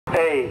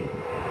8,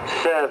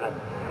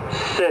 7,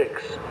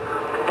 6,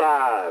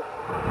 5,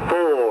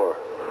 4,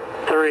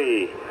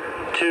 3,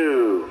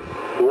 2,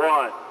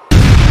 1.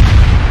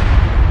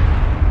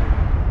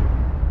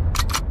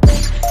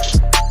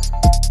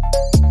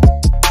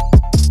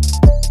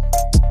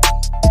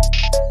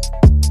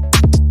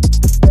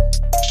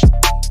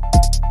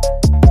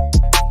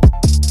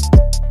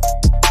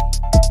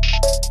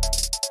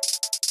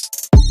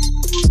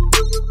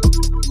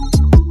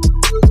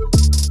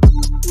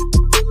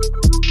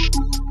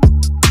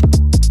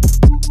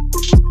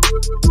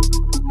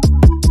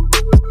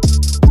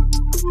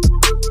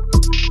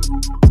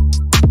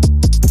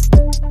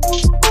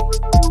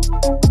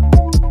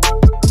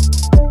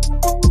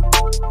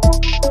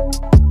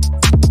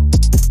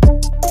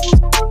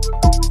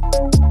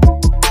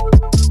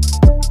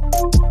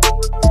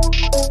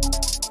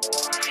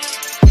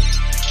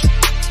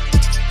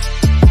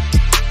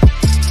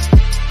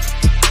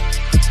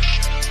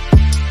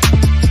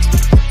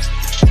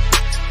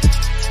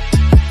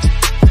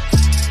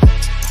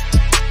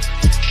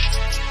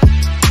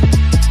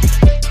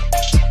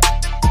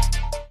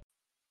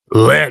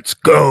 Let's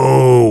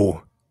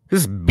go.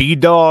 This is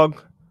B-Dog.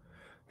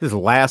 This is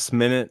last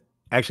minute.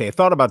 Actually, I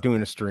thought about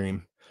doing a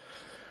stream.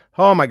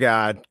 Oh my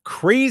God.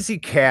 Crazy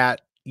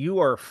cat. You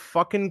are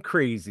fucking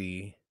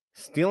crazy.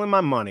 Stealing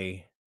my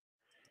money.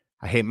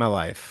 I hate my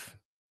life.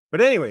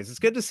 But anyways, it's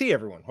good to see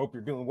everyone. Hope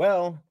you're doing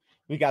well.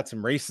 We got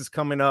some races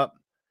coming up.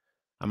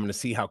 I'm going to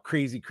see how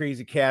crazy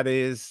cat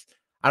is.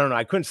 I don't know.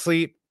 I couldn't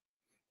sleep.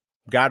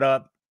 Got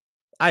up.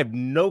 I have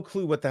no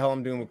clue what the hell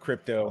I'm doing with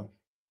crypto.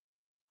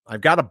 I've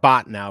got a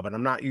bot now, but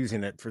I'm not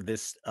using it for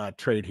this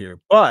trade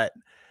here. But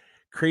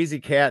Crazy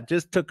Cat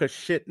just took a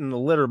shit in the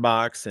litter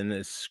box and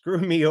is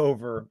screwing me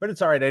over. But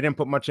it's all right. I didn't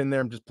put much in there.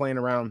 I'm just playing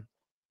around.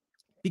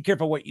 Be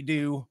careful what you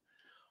do.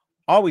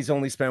 Always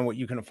only spend what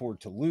you can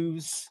afford to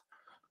lose,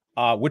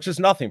 which is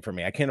nothing for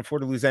me. I can't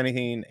afford to lose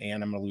anything,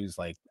 and I'm going to lose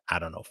like, I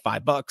don't know,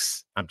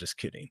 $5. I'm just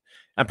kidding.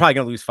 I'm probably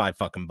going to lose $5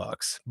 fucking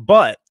bucks,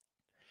 but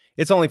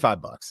it's only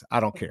 $5. I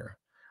don't care.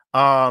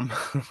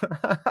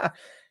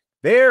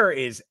 There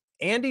is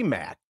Andy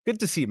Mack. Good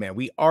to see you, man.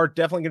 We are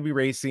definitely going to be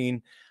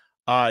racing.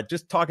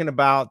 Just talking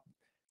about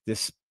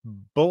this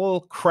bull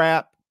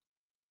crap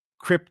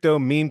crypto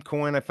meme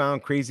coin I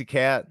found, Crazy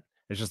Cat. I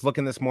was just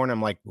looking this morning.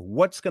 I'm like,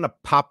 what's going to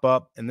pop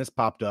up? And this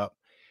popped up.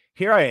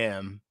 Here I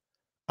am,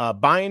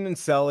 buying and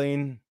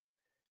selling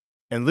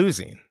and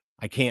losing.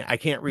 I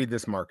can't read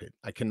this market.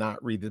 I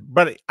cannot read it,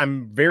 but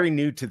I'm very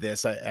new to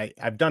this.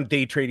 I've done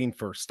day trading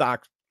for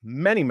stocks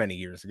many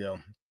years ago.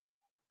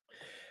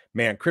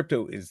 Man,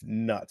 crypto is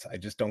nuts. I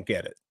just don't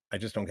get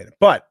it.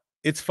 But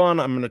it's fun.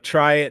 I'm going to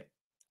try it.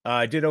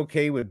 I did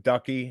okay with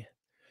Ducky.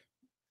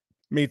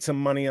 Made some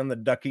money on the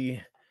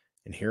Ducky.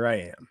 And here I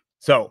am.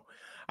 So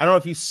I don't know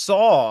if you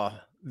saw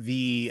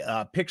the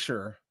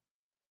picture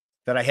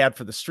that I had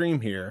for the stream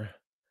here.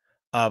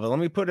 But let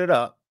me put it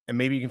up and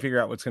maybe you can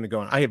figure out what's going to go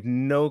on. I have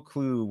no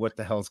clue what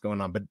the hell's going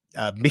on. But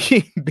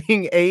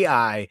being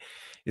AI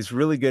is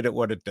really good at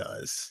what it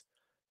does.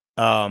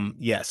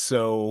 Yes.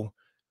 So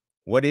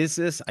what is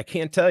this? I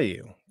can't tell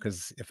you,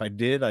 because if I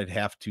did, I'd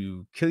have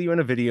to kill you in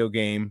a video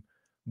game.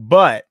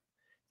 But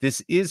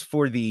this is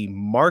for the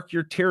Mark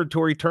Your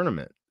Territory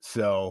tournament.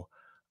 So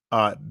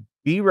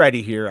be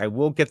ready here. I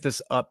will get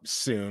this up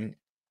soon.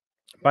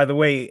 By the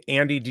way,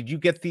 Andy, did you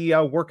get the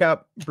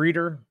workout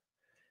breeder?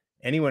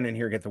 Anyone in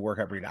here get the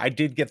workout breeder? I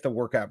did get the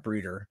workout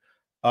breeder.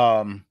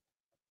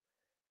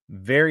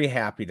 Very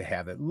happy to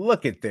have it.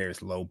 Look at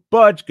there's Low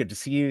Budge. Good to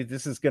see you.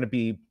 This is going to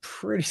be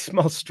pretty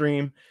small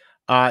stream.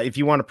 If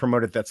you want to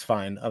promote it, that's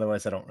fine.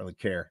 Otherwise, I don't really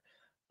care.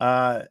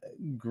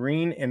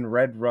 Green and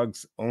red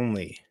rugs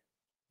only.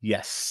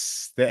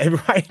 Yes.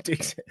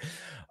 Right.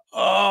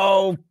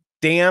 Oh,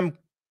 damn.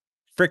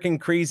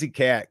 Freaking Crazy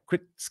Cat.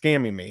 Quit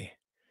scamming me.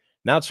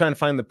 Now it's trying to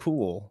find the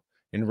pool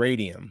in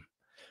Radium.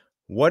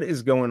 What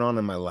is going on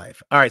in my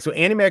life? All right. So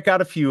Animac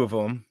got a few of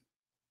them.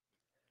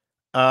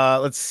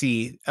 Let's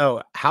see.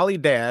 Oh, Holly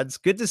Dads.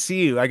 Good to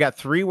see you. I got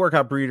 3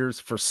 workout breeders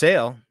for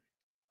sale.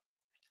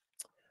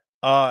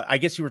 I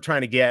guess you were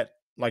trying to get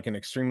like an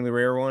extremely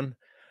rare one.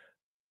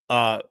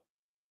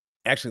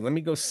 Actually, let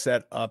me go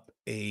set up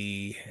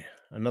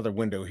another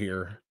window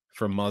here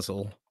for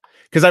Muzzle,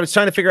 because I was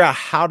trying to figure out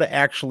how to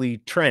actually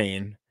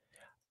train.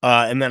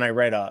 And then I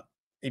read up.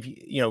 If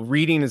you know,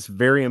 reading is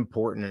very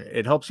important.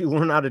 It helps you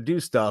learn how to do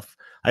stuff.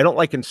 I don't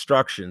like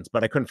instructions,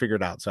 but I couldn't figure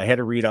it out, so I had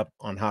to read up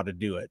on how to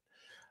do it.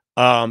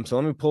 So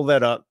let me pull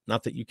that up.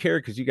 Not that you care,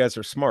 because you guys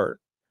are smart.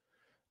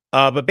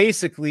 But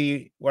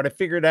basically, what I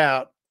figured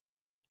out,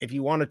 if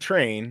you want to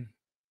train,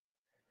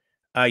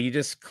 you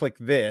just click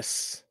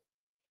this.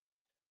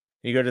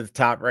 You go to the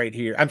top right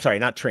here. I'm sorry,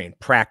 not train,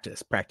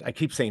 practice. I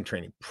keep saying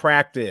training.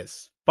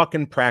 Practice.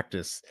 Fucking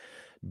practice,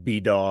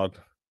 B-Dog.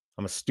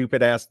 I'm a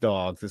stupid ass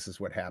dog. This is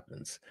what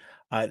happens.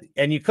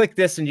 And you click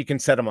this and you can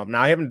set them up.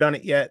 Now, I haven't done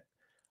it yet,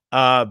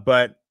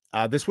 but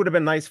this would have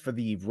been nice for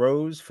the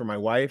Rose for my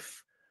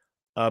wife,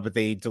 but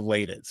they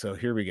delayed it. So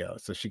here we go.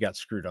 So she got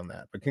screwed on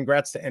that. But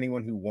congrats to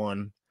anyone who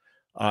won.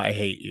 I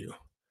hate you.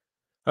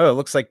 Oh, it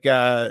looks like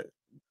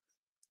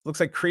looks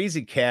like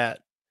Crazy Cat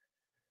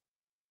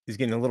is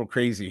getting a little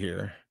crazy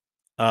here.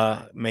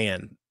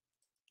 Man,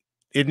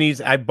 it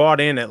needs, I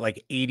bought in at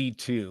like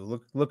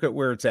 82. Look at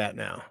where it's at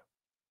now.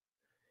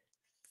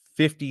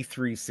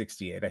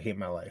 53.68. I hate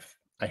my life.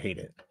 I hate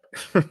it.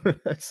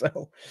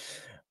 So,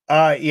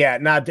 yeah,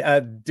 not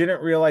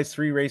didn't realize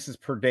 3 races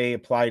per day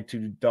applied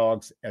to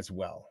dogs as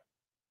well.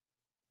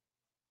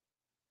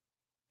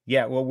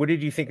 Yeah, well, what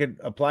did you think it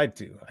applied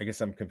to? I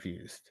guess I'm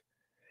confused.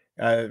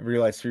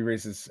 Realized 3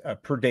 races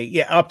per day.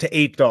 Yeah, up to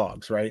 8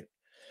 dogs, right?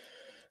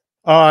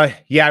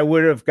 Yeah, I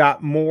would have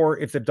got more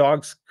if the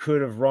dogs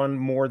could have run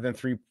more than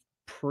 3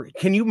 per.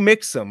 Can you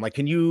mix them? Like,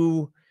 can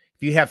you,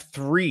 if you have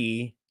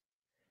 3,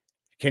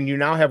 can you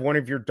now have one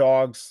of your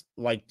dogs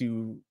like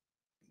do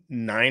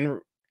 9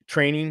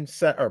 training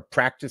set or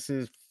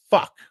practices?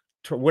 Fuck,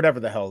 whatever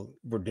the hell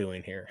we're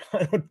doing here.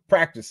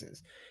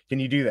 Practices. Can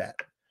you do that?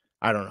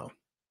 I don't know.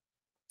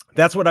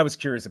 That's what I was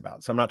curious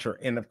about. So I'm not sure.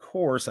 And of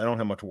course, I don't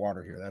have much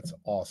water here. That's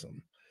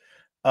awesome.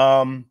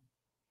 But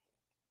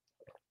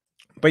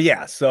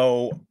yeah,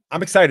 so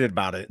I'm excited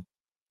about it.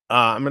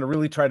 I'm gonna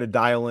really try to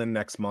dial in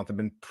next month. I've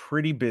been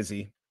pretty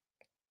busy.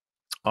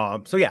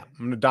 So yeah,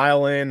 I'm gonna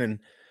dial in and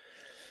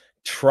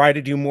try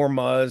to do more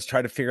muzz,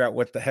 try to figure out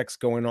what the heck's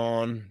going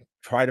on,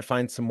 try to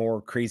find some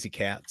more crazy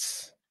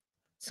cats,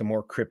 some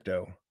more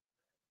crypto.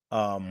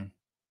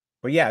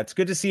 But yeah, it's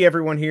good to see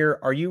everyone here.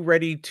 Are you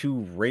ready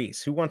to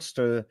race? Who wants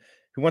to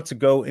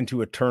go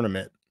into a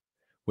tournament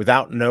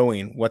without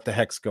knowing what the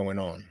heck's going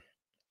on?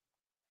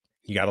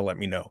 You got to let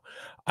me know.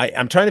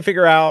 I'm trying to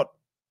figure out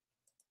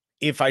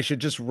if I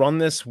should just run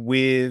this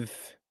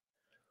with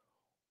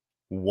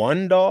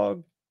one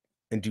dog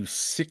and do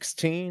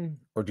 16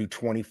 or do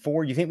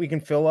 24. You think we can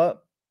fill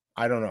up?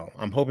 I don't know.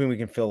 I'm hoping we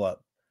can fill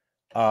up.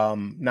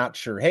 Not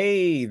sure.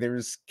 Hey,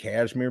 there's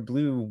Cashmere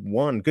Blue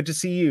 1. Good to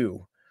see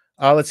you.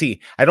 Let's see.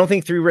 I don't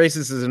think 3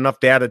 races is enough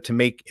data to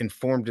make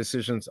informed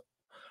decisions.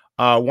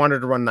 Wanted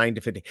to run 9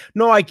 to 50.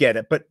 No, I get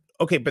it. But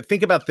okay, but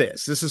think about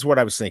this. This is what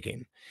I was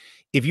thinking.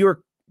 If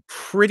you're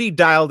pretty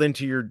dialed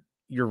into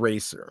your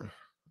racer,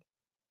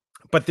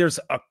 but there's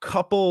a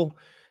couple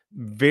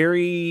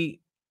very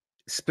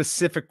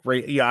specific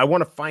rate. Yeah, I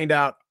want to find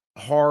out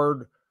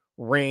hard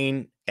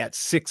rain at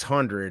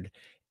 600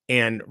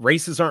 and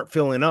races aren't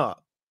filling up.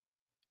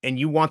 And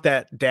you want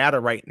that data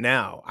right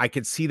now. I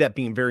could see that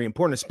being very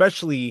important,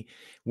 especially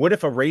what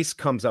if a race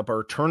comes up or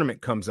a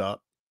tournament comes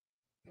up?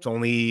 It's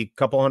only a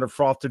couple hundred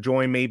froth to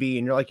join, maybe.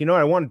 And you're like, you know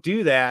what? I want to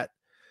do that.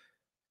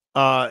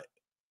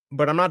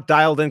 But I'm not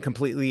dialed in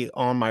completely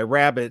on my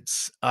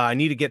rabbits. I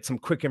need to get some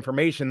quick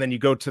information. Then you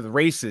go to the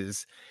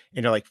races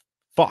and you're like,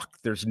 fuck,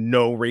 there's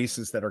no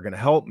races that are going to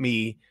help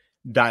me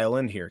dial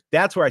in here.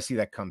 That's where I see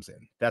that comes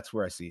in. That's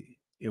where I see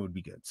it would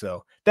be good.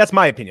 So that's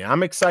my opinion.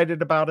 I'm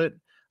excited about it.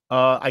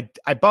 I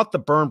bought the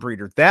burn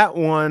breeder. That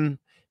one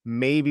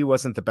maybe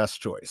wasn't the best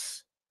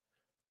choice.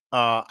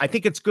 I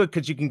think it's good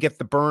because you can get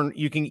the burn.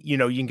 You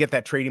can get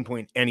that trading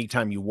point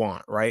anytime you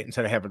want, right?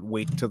 Instead of having to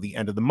wait until the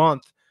end of the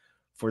month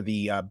for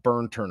the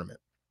burn tournament.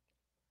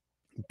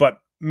 But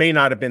may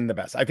not have been the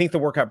best. I think the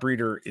workout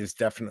breeder is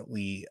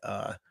definitely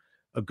a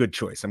good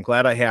choice. I'm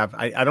glad I have.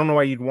 I don't know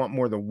why you'd want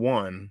more than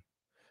one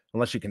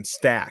unless you can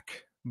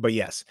stack. But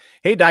yes.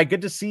 Hey, Di,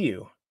 good to see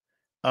you.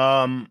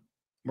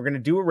 We're going to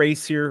do a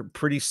race here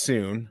pretty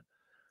soon.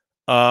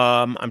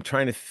 I'm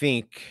trying to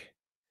think.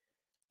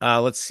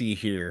 Let's see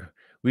here.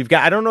 We've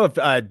got, I don't know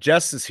if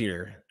Jess is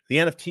here, the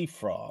NFT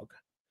frog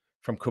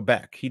from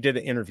Quebec. He did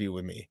an interview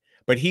with me,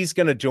 but he's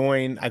going to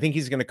join. I think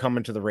he's going to come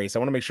into the race. I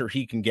want to make sure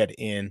he can get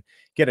in,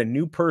 get a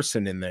new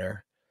person in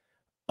there.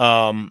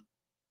 And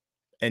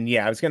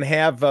yeah, I was going to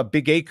have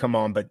Big A come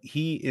on, but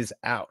he is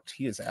out.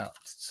 He is out.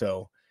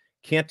 So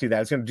can't do that. I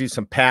was going to do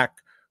some pack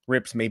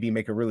rips, maybe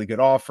make a really good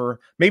offer.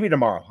 Maybe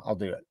tomorrow I'll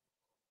do it.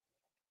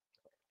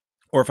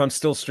 Or if I'm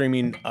still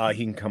streaming,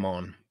 he can come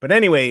on. But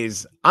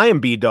anyways, I am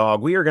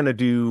B-Dog. We are going to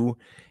do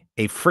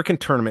a freaking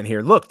tournament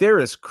here. Look, there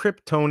is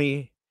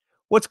Kryptoni.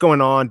 What's going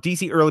on?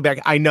 DC early back.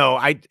 I know.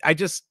 I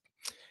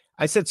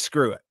said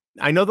screw it.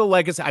 I know the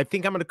legacy. I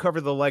think I'm going to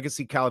cover the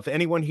legacy cal. If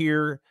anyone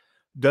here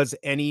does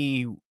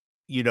any,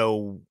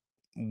 Web3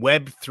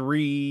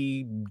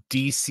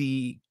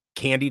 DC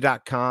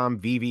candy.com,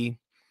 Vivi,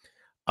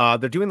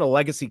 they're doing the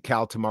legacy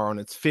cal tomorrow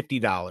and it's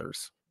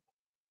 $50.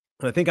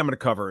 And I think I'm going to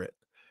cover it.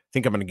 I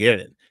think I'm going to get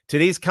it.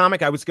 Today's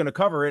comic, I was going to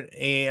cover it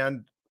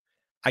and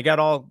I got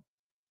all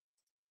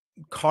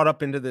caught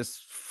up into this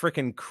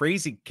freaking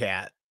crazy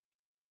cat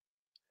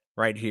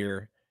right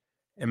here.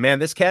 And man,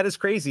 this cat is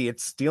crazy.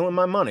 It's stealing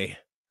my money.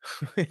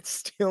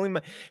 It's doing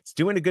a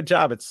good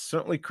job. It's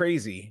certainly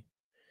crazy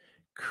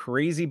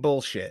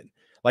bullshit.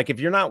 Like if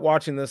you're not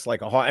watching this,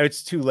 like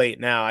it's too late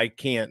now. I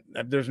can't,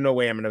 there's no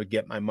way I'm going to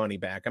get my money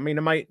back. I mean,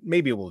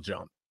 maybe it will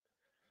jump.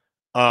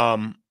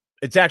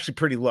 It's actually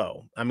pretty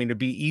low. I mean, it'd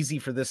be easy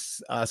for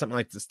this, something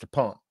like this to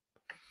pump,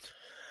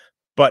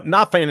 but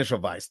not financial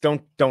advice.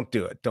 Don't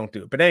do it. Don't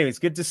do it. But anyways,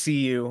 good to see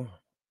you.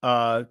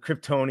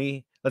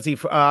 Kryptoni. Let's see.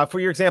 For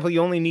your example,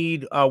 you only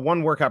need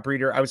one workout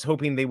breeder. I was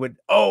hoping they would.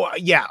 Oh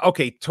yeah.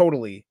 Okay.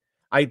 Totally.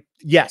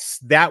 Yes,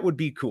 that would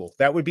be cool.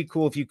 That would be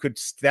cool if you could.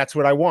 That's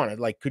what I wanted.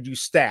 Like, could you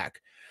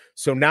stack?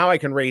 So now I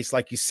can race,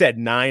 like you said,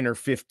 9 or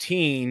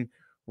 15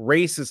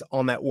 races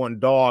on that one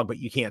dog, but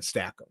you can't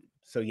stack them.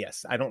 So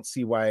yes, I don't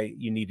see why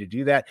you need to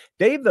do that.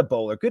 Dave the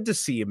Bowler, good to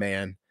see you,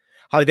 man.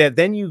 Holly Dad,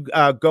 then you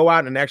go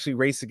out and actually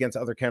race against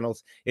other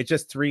kennels. It's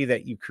just 3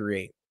 that you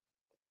create.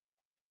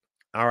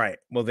 All right.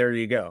 Well, there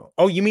you go.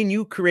 Oh, you mean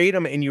you create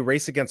them and you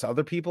race against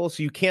other people,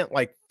 so you can't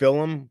like fill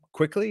them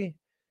quickly?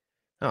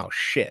 Oh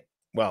shit.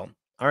 Well,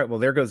 all right. Well,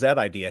 there goes that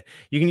idea.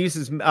 You can use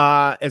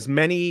as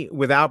many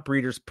without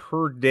breeders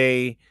per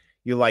day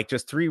you like,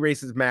 just 3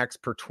 races max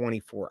per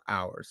 24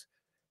 hours.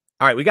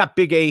 All right, we got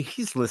Big A.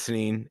 He's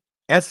listening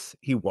as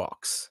he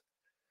walks.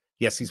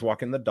 Yes, he's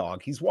walking the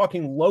dog. He's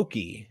walking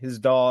Loki, his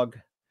dog.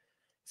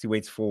 As he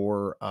waits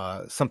for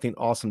something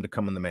awesome to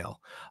come in the mail.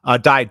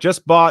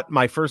 Just bought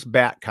my first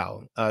bat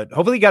cow.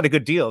 Hopefully got a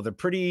good deal. They're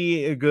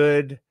pretty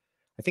good.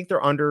 I think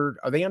they're under,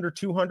 are they under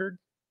 200?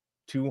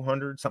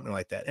 200, something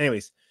like that.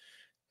 Anyways,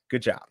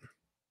 good job.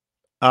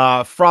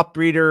 Froth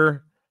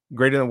breeder,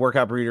 greater than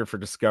workout breeder for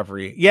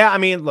discovery. Yeah, I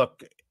mean,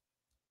 look,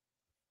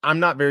 I'm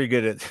not very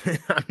good at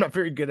I'm not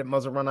very good at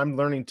muzzle run. I'm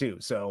learning too.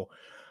 So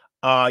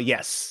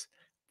yes.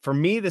 For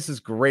me, this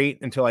is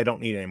great until I don't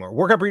need it anymore.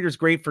 Workout breeder is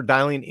great for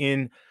dialing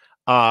in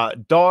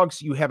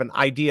dogs you have an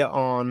idea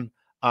on,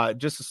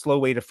 just a slow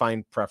way to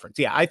find preference.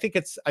 Yeah, I think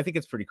it's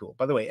pretty cool.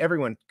 By the way,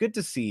 everyone, good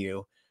to see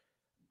you.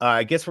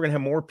 I guess we're gonna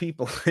have more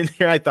people in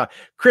here. I thought,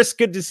 Chris,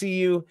 good to see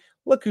you.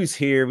 Look who's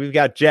here. We've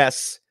got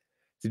Jess,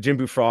 the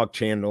Jimbo Frog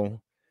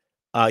channel.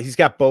 He's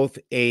got both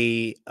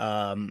a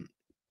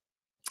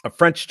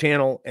French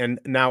channel and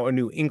now a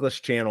new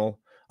English channel.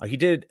 He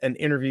did an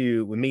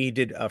interview with me. He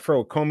did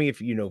Fro Comey,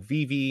 if you know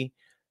Vivi.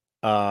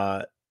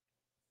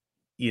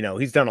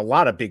 He's done a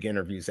lot of big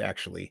interviews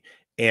actually,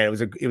 and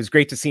it was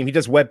great to see him. He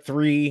does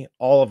Web3,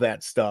 all of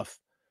that stuff.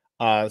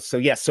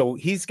 So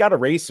he's got a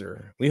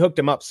racer. We hooked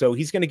him up, so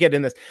he's going to get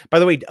in this. By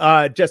the way,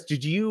 Jess,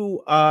 did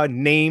you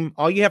name?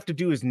 All you have to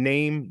do is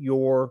name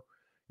your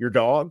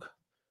dog.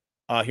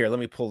 Here, let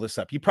me pull this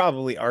up. You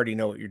probably already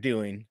know what you're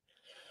doing,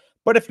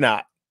 but if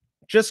not,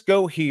 just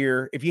go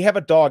here. If you have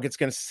a dog, it's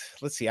going to,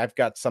 let's see, I've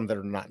got some that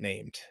are not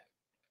named.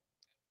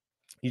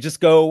 You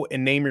just go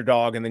and name your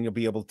dog, and then you'll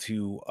be able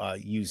to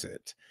use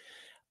it.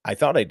 I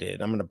thought I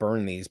did. I'm going to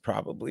burn these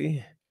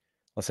probably,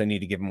 unless I need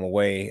to give them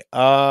away.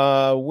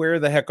 Where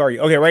the heck are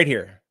you? Okay, right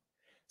here.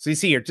 So you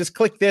see here, just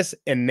click this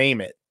and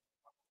name it,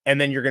 and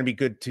then you're going to be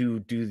good to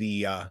do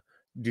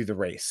the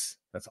race.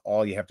 That's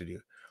all you have to do.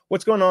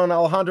 What's going on,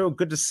 Alejandro?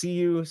 Good to see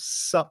you.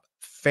 Sup,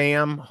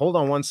 fam? Hold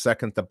on one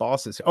second. The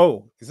boss is.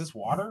 Oh, is this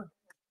water?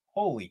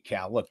 Holy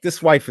cow! Look,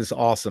 this wife is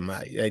awesome.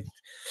 I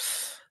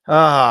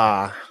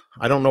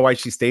don't know why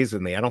she stays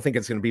with me. I don't think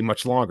it's going to be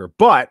much longer,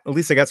 but at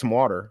least I got some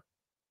water.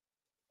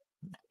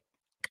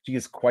 She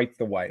is quite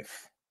the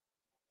wife.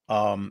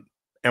 And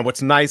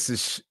what's nice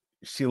is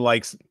she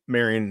likes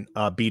marrying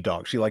B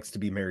dog. She likes to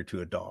be married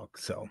to a dog.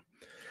 So,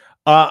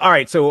 all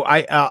right. So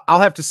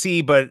I'll have to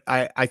see, but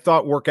I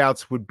thought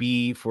workouts would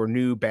be for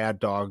new bad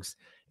dogs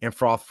and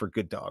froth for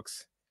good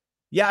dogs.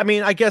 Yeah, I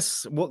mean, I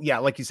guess, well, yeah,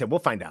 like you said,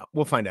 we'll find out.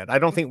 We'll find out. I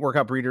don't think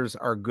workout breeders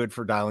are good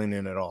for dialing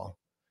in at all.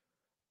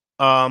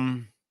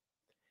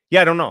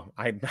 Yeah, I don't know.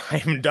 I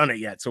haven't done it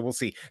yet, so we'll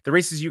see. The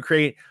races you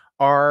create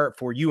are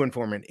for you,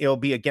 Informant. It'll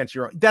be against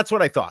your own. That's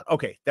what I thought.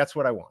 Okay, that's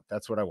what I want.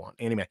 That's what I want.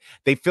 Anyway,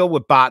 they fill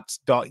with bots,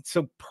 dogs.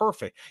 So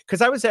perfect.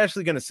 Because I was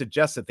actually going to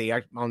suggest that they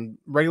act on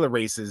regular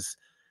races.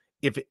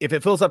 If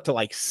it fills up to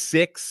like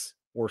 6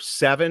 or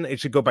 7, it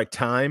should go by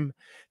time.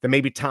 Then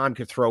maybe Tom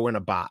could throw in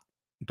a bot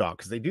dog,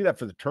 because they do that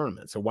for the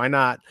tournament. So why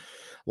not?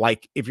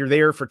 Like if you're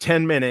there for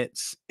 10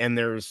 minutes and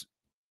there's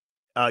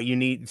you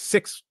need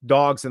 6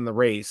 dogs in the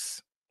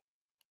race,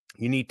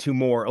 you need 2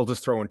 more. I'll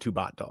just throw in 2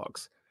 bot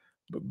dogs,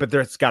 but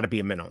there's got to be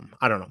a minimum.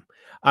 I don't know.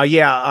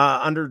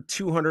 Under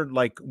 200,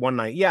 like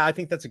 190. Yeah, I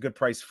think that's a good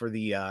price for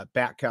the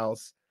bat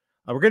cows.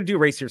 We're gonna do a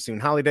race here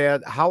soon. Holly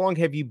Dad, how long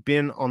have you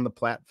been on the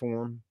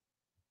platform?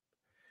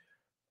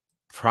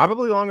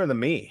 Probably longer than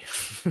me.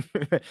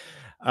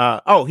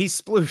 Oh, he's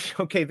sploosh.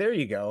 Okay, there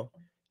you go.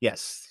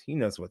 Yes, he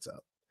knows what's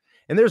up.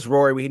 And there's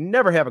Rory. We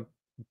never have a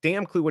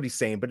damn clue what he's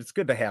saying, but it's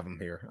good to have him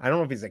here. I don't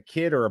know if he's a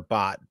kid or a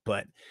bot,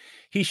 but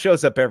he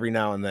shows up every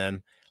now and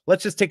then.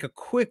 Let's just take a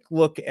quick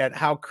look at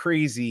how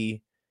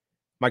crazy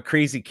my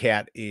crazy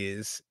cat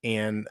is.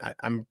 And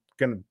I'm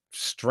going to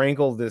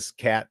strangle this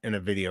cat in a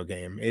video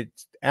game.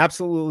 It's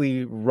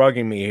absolutely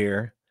rugging me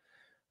here.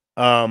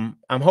 I'm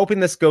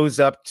hoping this goes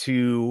up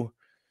to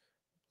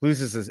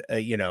loses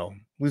a 0.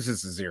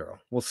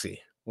 We'll see.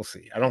 We'll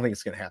see. I don't think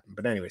it's going to happen.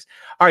 But anyways.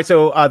 All right.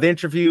 So the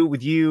interview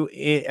with you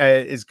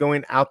is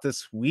going out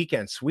this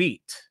weekend.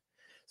 Sweet.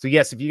 So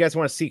yes, if you guys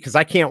want to see, because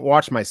I can't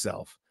watch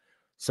myself.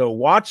 So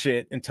watch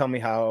it and tell me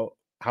how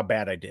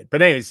bad I did.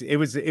 But anyways, it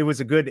was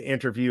a good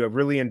interview. I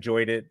really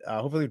enjoyed it.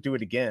 Hopefully we'll do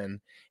it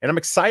again. And I'm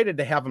excited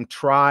to have them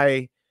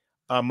try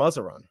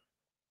Muzzle Run.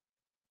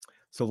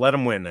 So let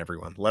them win,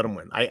 everyone. Let them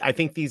win. I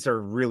think these are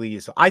really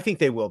useful. I think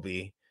they will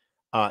be,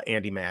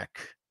 Andy Mack.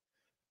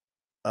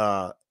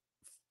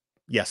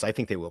 Yes, I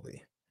think they will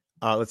be.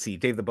 Let's see,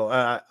 Dave the Bull.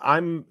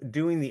 I'm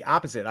doing the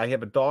opposite. I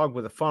have a dog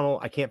with a funnel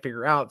I can't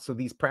figure out. So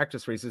these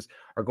practice races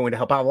are going to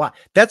help out a lot.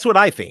 That's what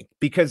I think.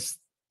 Because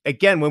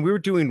again, when we were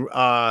doing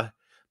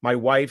my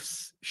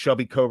wife's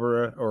Shelby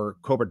Cobra or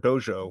Cobra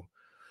Dojo,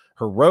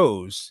 her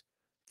Rose,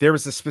 there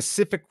was a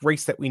specific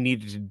race that we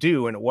needed to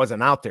do, and it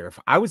wasn't out there. If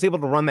I was able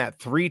to run that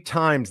 3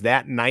 times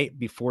that night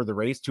before the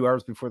race, 2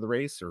 hours before the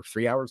race, or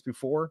 3 hours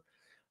before,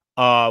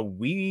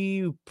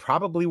 we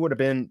probably would have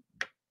been,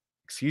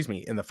 excuse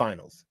me, in the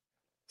finals.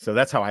 So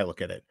that's how I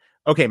look at it.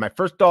 Okay, my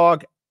first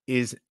dog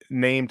is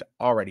named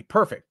already.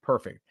 Perfect,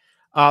 perfect.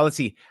 Let's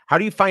see. How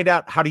do you find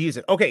out how to use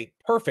it? Okay,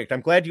 perfect.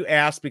 I'm glad you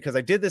asked because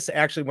I did this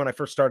actually when I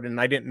first started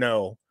and I didn't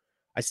know.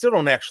 I still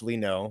don't actually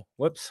know.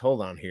 Whoops,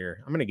 hold on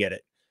here. I'm going to get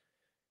it.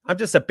 I'm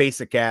just a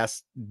basic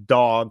ass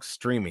dog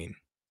streaming.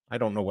 I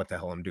don't know what the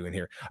hell I'm doing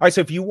here. All right,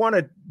 so if you want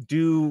to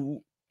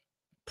do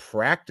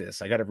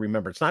practice, I got to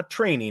remember it's not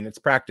training, it's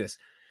practice.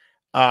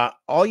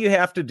 All you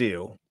have to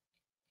do,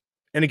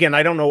 and again,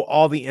 I don't know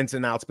all the ins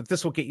and outs, but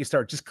this will get you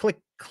started. Just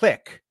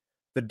click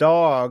the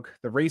dog,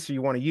 the racer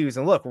you want to use,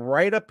 and look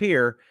right up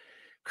here.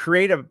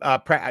 Create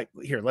a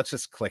here. Let's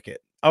just click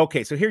it.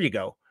 Okay, so here you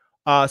go.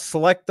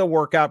 Select the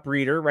workout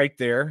breeder right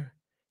there.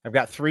 I've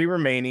got 3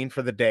 remaining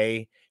for the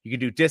day. You can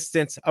do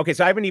distance. Okay,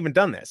 so I haven't even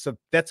done this, so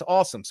that's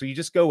awesome. So you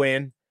just go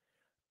in,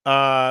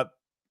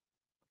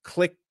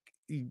 click,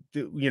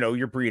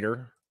 your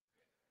breeder,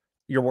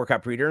 your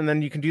workout breeder, and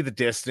then you can do the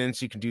distance.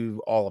 You can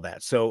do all of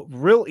that. So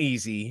real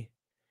easy.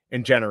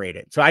 And generate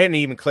it. So I hadn't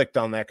even clicked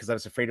on that because I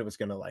was afraid it was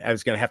gonna I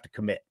was gonna have to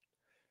commit.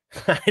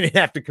 I didn't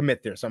have to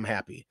commit there, so I'm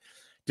happy.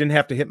 Didn't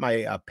have to hit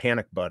my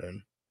panic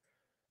button.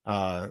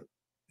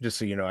 Just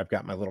so you know, I've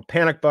got my little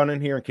panic button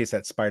here in case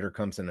that spider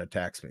comes and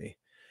attacks me.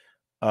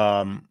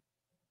 All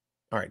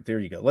right, there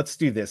you go. Let's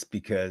do this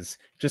because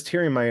just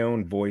hearing my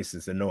own voice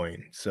is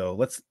annoying. So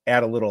let's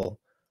add a little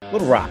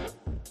rock.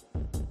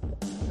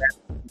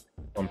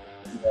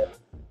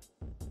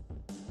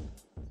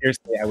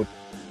 Seriously, I would.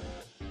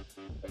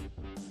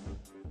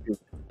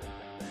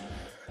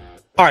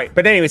 All right,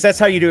 but anyways, that's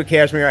how you do it,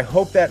 Cashmere. I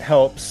hope that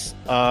helps.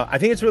 I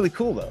think it's really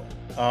cool though,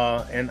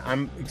 and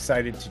I'm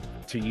excited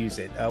to use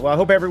it. Well, I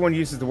hope everyone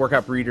uses the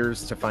workout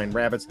breeders to find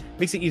rabbits.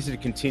 Makes it easy to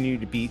continue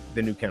to beat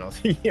the new kennels.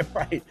 Yeah,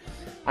 right.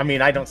 I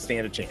mean, I don't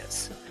stand a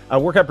chance.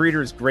 Workout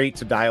breeder is great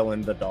to dial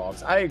in the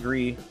dogs. I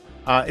agree.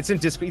 It's in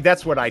Discord.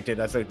 That's what I did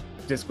as a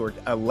Discord.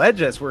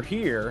 Legis, we're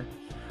here.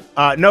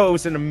 No, it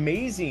was an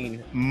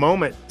amazing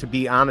moment, to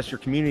be honest. Your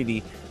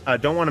community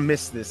don't want to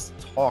miss this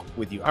talk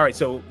with you. All right,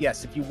 so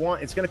yes, if you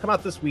want, it's going to come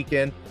out this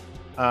weekend.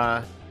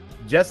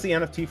 Jess the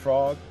NFT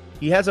Frog,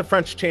 he has a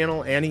French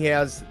channel and he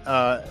has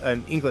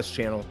an English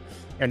channel,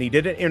 and he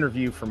did an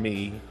interview for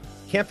me.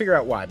 Can't figure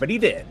out why, but he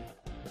did,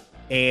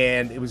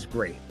 and it was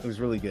great. It was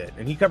really good,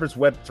 and he covers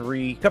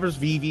Web3, covers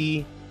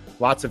VV,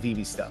 lots of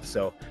VV stuff.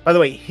 So, by the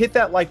way, hit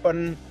that like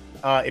button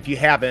if you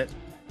haven't.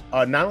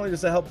 Not only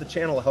does it help the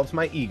channel, it helps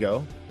my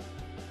ego.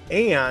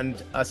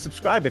 And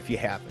subscribe if you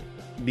haven't,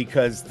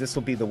 because this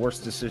will be the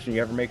worst decision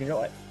you ever make in your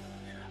life.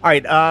 All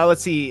right,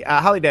 let's see.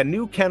 Holly Dad,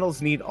 new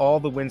kennels need all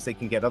the wins they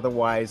can get.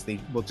 Otherwise, they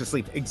will just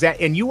leave.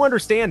 And you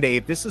understand,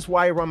 Dave, this is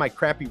why I run my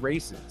crappy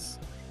races.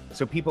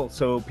 So people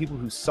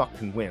who suck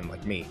can win,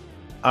 like me.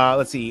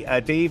 Let's see.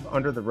 Dave,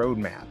 under the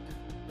roadmap.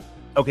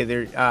 Okay,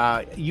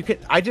 there. You can.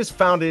 I just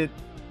found it.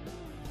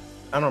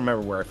 I don't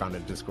remember where I found it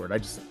in Discord. I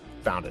just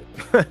found it.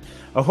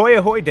 Ahoy,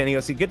 ahoy, Denny.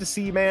 Good to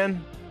see you,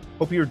 man.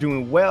 Hope you're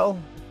doing well.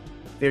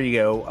 There you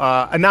go.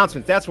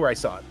 Announcements. That's where I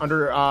saw it.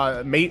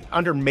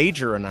 Under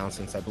major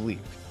announcements, I believe.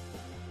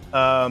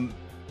 On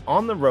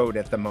the road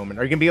at the moment.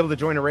 Are you going to be able to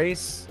join a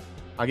race?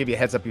 I'll give you a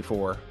heads up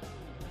before.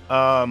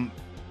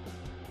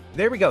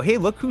 There we go. Hey,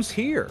 look who's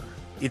here.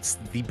 It's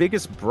the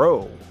biggest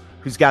bro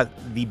who's got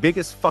the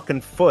biggest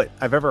fucking foot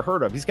I've ever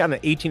heard of. He's got an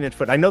 18-inch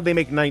foot. I know they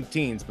make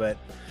 19s, but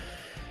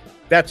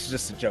that's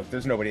just a joke.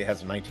 There's nobody that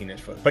has a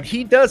 19-inch foot. But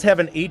he does have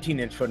an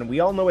 18-inch foot, and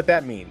we all know what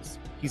that means.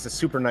 He's a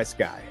super nice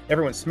guy.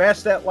 Everyone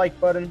smash that like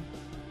button.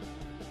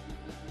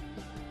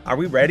 Are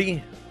we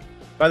ready?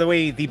 By the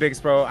way, the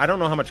biggest bro, I don't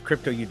know how much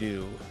crypto you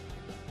do,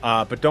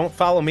 but don't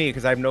follow me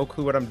because I have no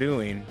clue what I'm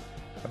doing.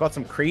 I bought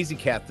some Crazy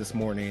Cat this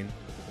morning.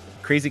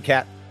 Crazy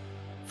Cat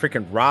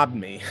freaking robbed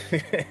me.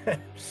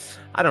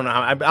 I don't know.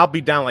 I'll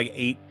be down like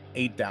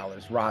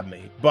 $8. Robbed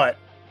me. But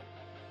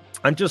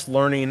I'm just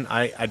learning.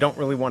 I don't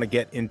really want to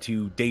get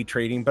into day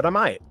trading, but I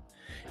might.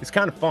 It's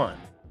kind of fun.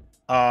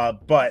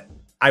 But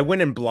I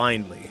went in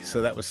blindly,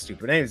 so that was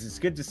stupid. Anyways, it's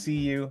good to see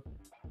you.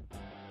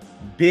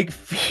 Big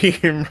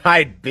feet,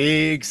 right?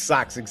 Big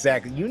socks,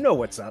 exactly. You know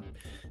what's up,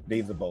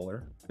 Dave the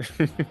Bowler.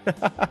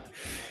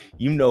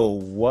 You know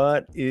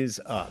what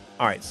is up.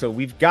 All right, so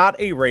we've got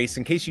a race.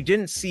 In case you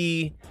didn't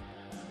see,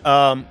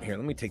 here, let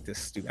me take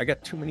this. I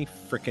got too many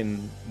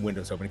freaking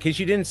windows open. In case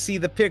you didn't see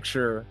the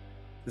picture,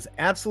 this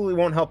absolutely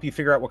won't help you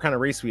figure out what kind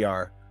of race we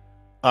are.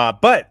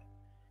 But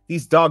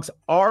these dogs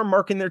are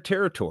marking their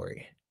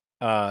territory.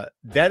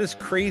 That is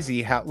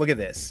crazy. How, look at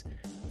this.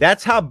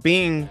 That's how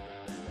being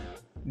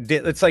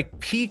It's like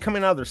pee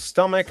coming out of their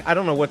stomach. I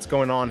don't know what's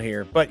going on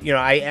here, but you know,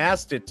 I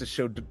asked it to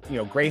show, you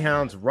know,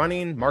 greyhounds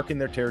running, marking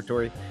their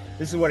territory.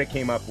 This is what it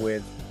came up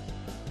with.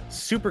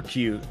 Super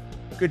cute.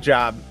 Good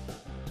job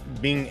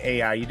being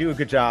AI. You do a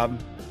good job.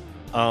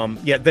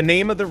 Yeah, the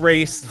name of the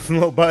race,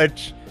 Low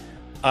Budge.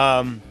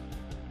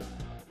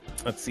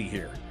 Let's see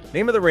here.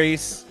 Name of the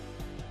race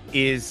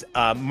is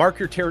Mark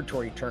Your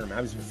Territory Tournament.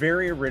 I was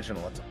very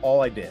original. That's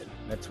all I did.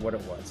 That's what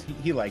it was.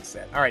 He likes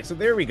that. All right, so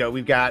there we go.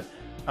 We've got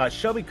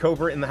Shelby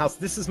Cobra in the house.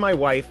 This is my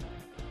wife.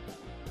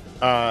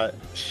 What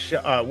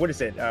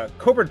is it?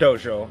 Cobra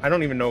Dojo. I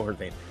don't even know her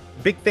name.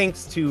 Big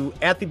thanks to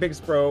The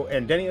Biggest Bro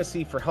and Denny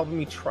OC for helping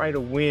me try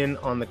to win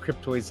on the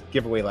Cryptoys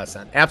giveaway last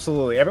night.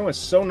 Absolutely. Everyone's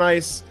so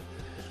nice.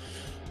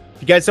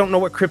 If you guys don't know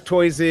what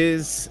Cryptoys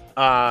is,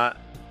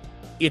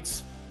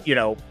 it's, you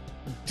know,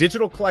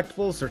 digital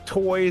collectibles or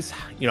toys.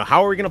 You know,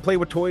 how are we going to play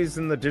with toys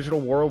in the digital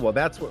world? Well,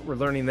 that's what we're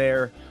learning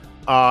there.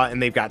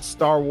 And they've got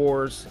Star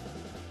Wars.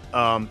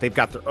 They've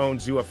got their own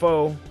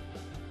UFO.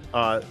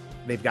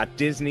 They've got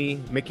Disney,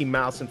 Mickey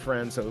Mouse and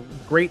Friends. So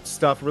great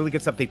stuff, really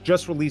good stuff. They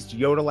just released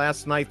Yoda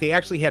last night. They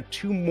actually had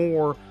 2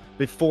 more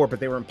before,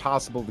 but they were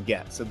impossible to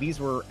get. So these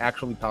were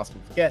actually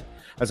possible to get.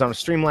 I was on a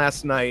stream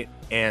last night,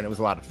 and it was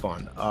a lot of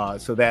fun.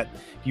 So that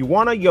if you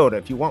want a Yoda,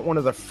 if you want one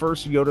of the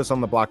first Yodas on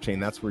the blockchain,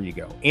 that's where you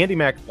go. Andy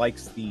Mac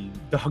likes the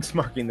dogs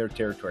marking their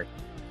territory.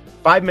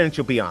 5 minutes,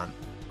 you'll be on.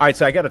 All right,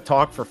 so I got to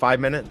talk for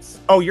 5 minutes.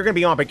 Oh, you're going to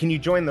be on, but can you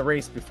join the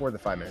race before the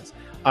 5 minutes?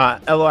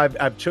 Elo,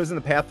 I've chosen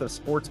the path of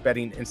sports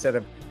betting instead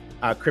of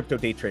crypto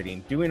day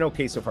trading. Doing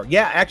okay so far.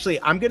 Yeah,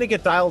 actually, I'm going to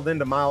get dialed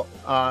into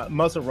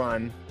Muzzle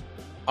Run,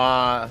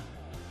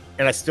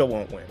 and I still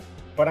won't win,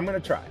 but I'm going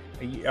to try.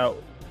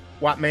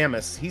 Watt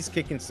Mammoth, he's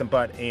kicking some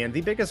butt, and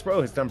The Biggest Bro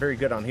has done very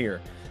good on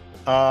here.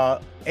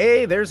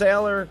 Hey, there's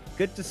Aller.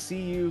 Good to see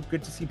you.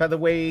 Good to see you. By the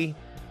way,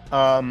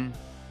 I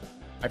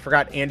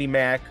forgot Andy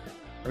Mac.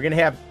 We're going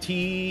to have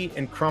tea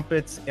and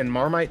crumpets and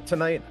Marmite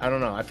tonight. I don't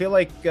know. I feel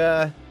like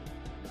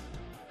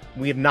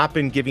we have not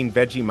been giving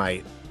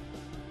Vegemite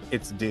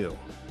its due.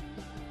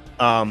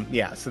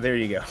 Yeah, so there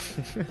you go.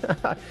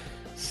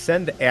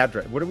 Send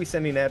address. What are we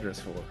sending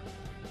address for?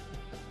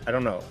 I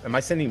don't know. Am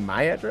I sending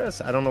my address?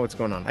 I don't know what's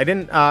going on. I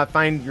didn't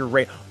find your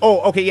rate.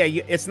 Oh, okay.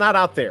 Yeah, it's not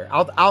out there.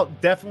 I'll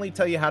definitely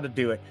tell you how to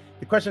do it.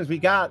 The question is, we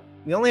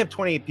only have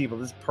 28 people.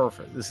 This is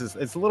perfect.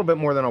 It's a little bit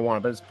more than I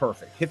wanted, but it's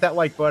perfect. Hit that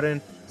like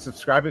button.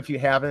 Subscribe if you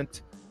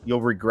haven't.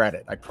 You'll regret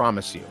it. I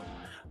promise you.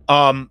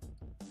 How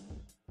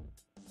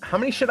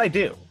many should I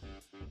do?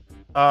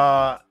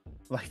 How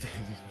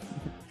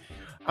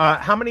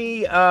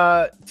many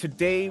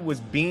today was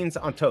beans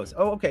on toast?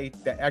 Oh, okay.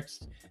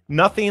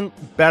 Nothing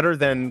better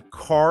than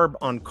carb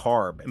on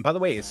carb. And by the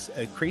way, is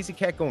a Crazy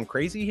Cat going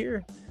crazy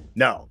here?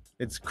 No,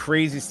 it's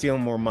crazy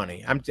stealing more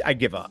money. I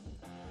give up.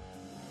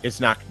 It's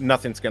not.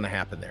 Nothing's gonna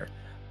happen there.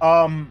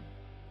 Oh,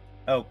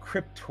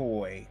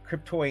 Cryptoy.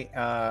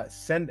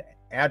 Send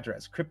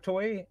address.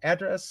 Cryptoy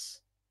address.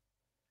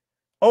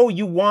 Oh,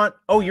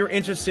 you're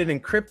interested in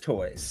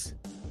Cryptoys.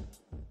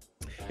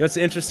 You know, what's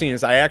interesting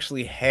is I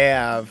actually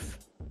have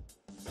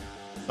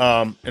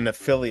an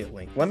affiliate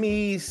link. Let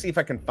me see if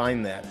I can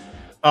find that.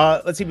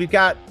 Let's see. We've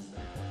got,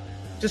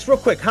 just real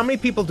quick, how many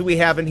people do we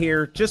have in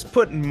here? Just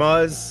put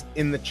Muzz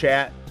in the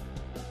chat.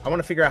 I want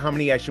to figure out how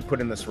many I should put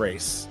in this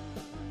race.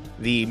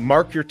 The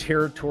Mark Your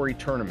Territory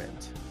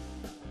Tournament.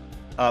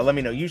 Let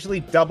me know. Usually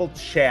double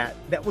chat.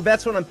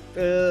 That's what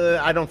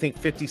I don't think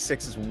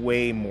 56 is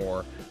way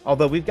more.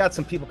 Although we've got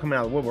some people coming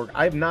out of the woodwork.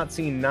 I have not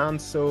seen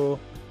Nanso.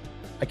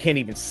 I can't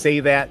even say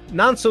that.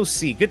 Nanso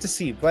C. Good to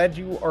see you. Glad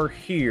you are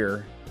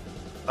here.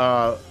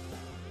 I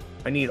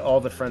need all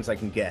the friends I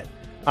can get.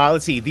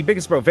 Let's see. The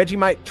Biggest Bro.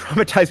 Vegemite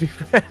traumatized me.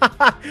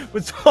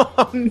 was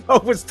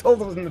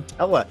told it was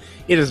Nutella.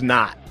 It is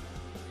not.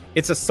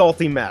 It's a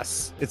salty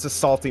mess. It's a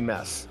salty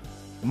mess.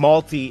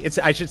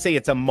 I should say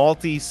it's a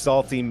malty,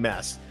 salty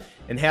mess,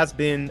 and has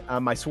been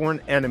my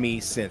sworn enemy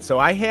since. So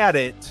I had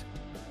it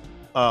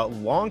a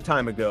long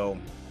time ago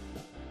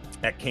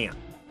at camp,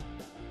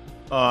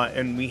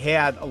 and we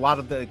had a lot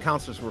of the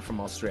counselors were from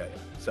Australia.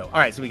 So all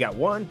right, so we got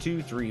 1,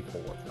 2, 3,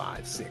 4,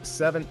 5, 6,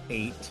 7,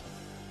 8,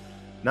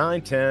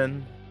 9,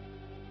 10,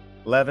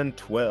 11,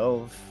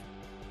 12.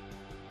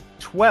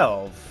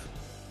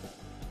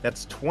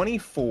 That's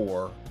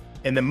 24,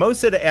 and then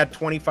most of it at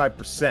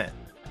 25%.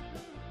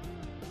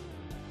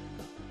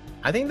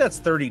 I think that's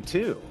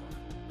 32.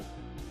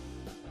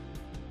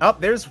 Oh,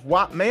 there's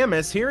Watt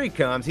Mammoth. Here he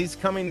comes. He's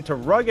coming to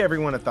rug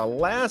everyone at the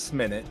last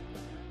minute.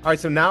 All right,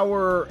 so now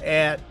we're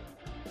at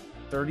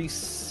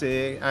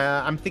 36.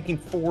 I'm thinking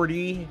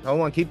 40.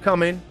 Hold on, keep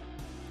coming.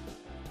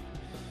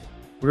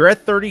 We were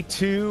at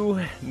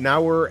 32.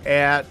 Now we're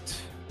at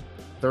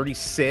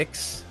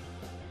 36.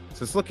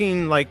 So it's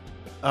looking like,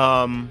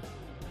 what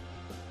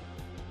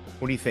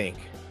do you think?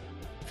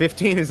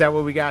 15, is that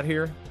what we got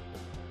here?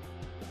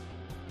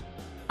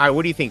 All right,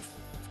 what do you think?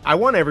 I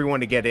want everyone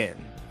to get in.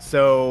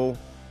 So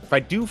if I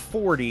do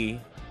 40,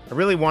 I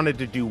really wanted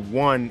to do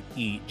 1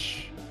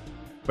 each,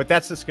 but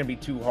that's just going to be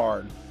too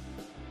hard.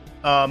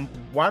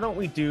 Why don't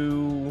we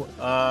do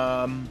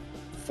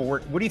 40?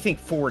 40. What do you think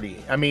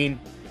 40? I mean,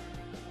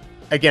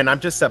 again, I'm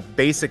just a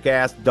basic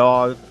ass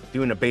dog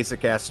doing a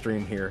basic ass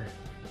stream here.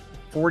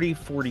 40,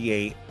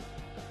 48,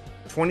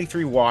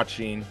 23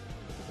 watching.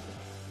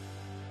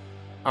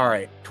 All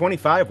right,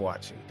 25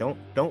 watching.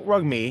 Don't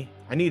rug me.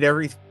 I need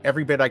every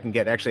bit I can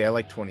get. Actually, I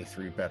like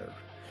 23 better.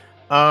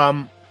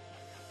 I'm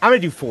gonna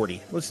do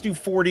 40. Let's do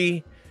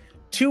 40,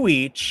 2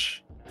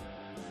 each.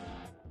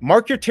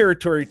 Mark your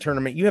territory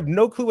tournament. You have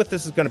no clue what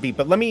this is going to be,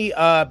 but let me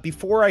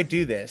before I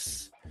do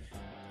this,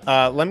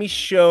 let me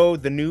show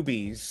the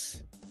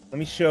newbies. Let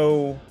me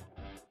show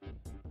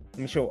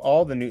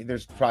all the new.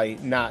 There's probably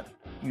not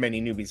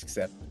many newbies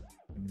except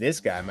this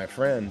guy, my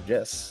friend.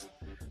 Yes.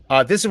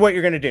 This is what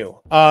you're going to do.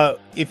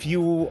 If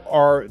you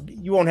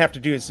won't have to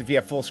do this if you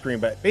have full screen,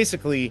 but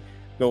basically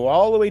go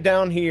all the way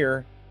down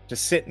here to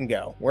sit and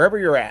go wherever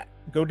you're at.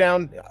 Go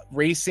down,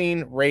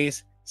 racing,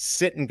 race,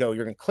 sit and go.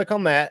 You're going to click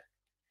on that.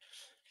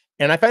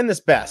 And I find this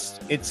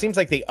best. It seems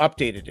like they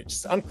updated it.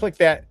 Just unclick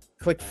that,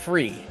 click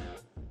free,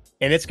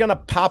 and it's going to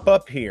pop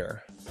up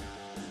here.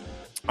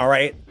 All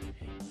right.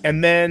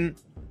 And then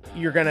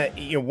you're going to,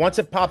 once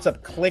it pops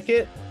up, click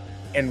it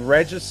and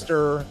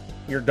register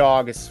your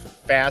dog as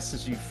fast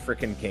as you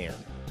freaking can.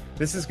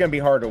 This is going to be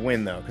hard to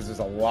win though, because there's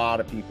a lot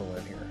of people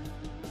in here.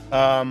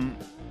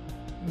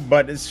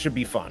 But this should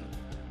be fun.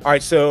 All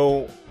right.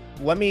 So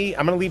I'm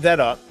going to leave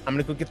that up. I'm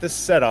going to go get this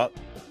set up.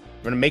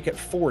 I'm going to make it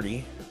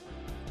 40.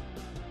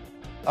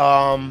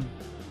 You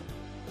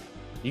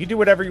can do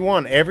whatever you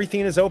want. Everything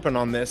is open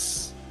on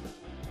this.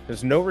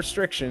 There's no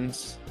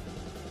restrictions.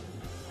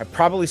 I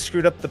probably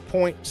screwed up the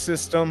point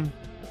system,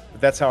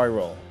 but that's how I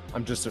roll.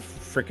 I'm just a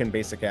freaking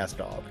basic ass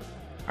dog. All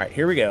right,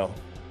 here we go.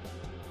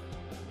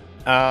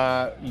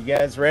 You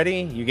guys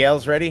ready? You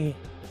gals ready?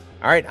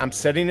 All right, I'm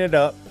setting it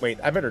up. Wait,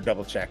 I better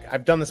double check.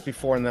 I've done this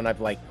before and then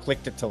I've like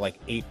clicked it to like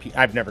 8 people.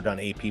 I've never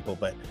done 8 people,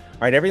 but all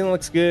right, everything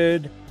looks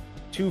good.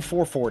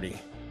 440.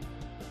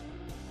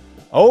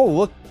 Oh,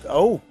 look.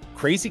 Oh,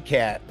 Crazy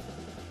Cat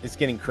is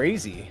getting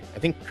crazy. I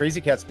think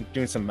Crazy Cat's been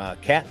doing some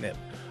catnip.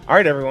 All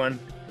right, everyone.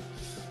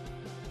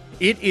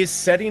 It is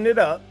setting it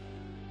up.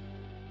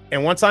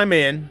 And once I'm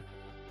in,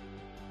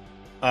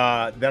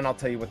 then I'll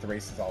tell you what the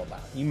race is all about.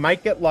 You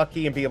might get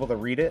lucky and be able to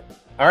read it.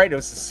 All right, it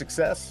was a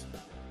success.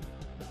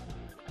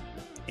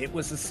 It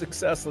was a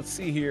success. Let's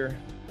see here.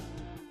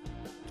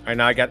 All right,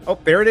 now I got... Oh,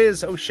 there it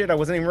is. Oh, shit, I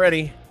wasn't even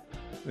ready.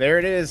 There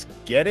it is.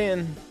 Get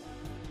in.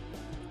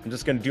 I'm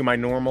just going to do my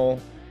normal.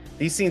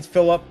 These scenes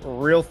fill up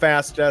real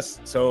fast, Jess,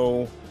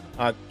 so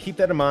keep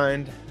that in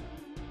mind.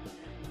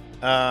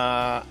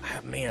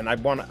 Man,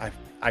 I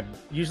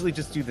usually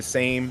just do the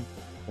same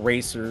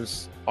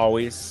racers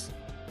always.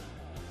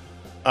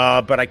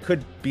 But I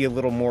could be a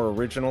little more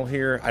original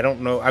here. I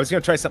don't know. I was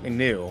going to try something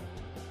new.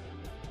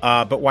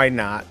 But why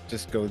not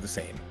just go the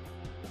same?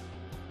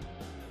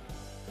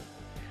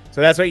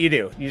 So that's what you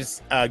do. You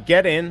just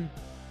get in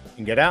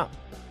and get out.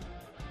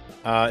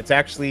 It's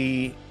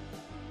actually...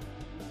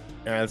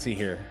 let's see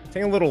here. It's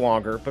taking a little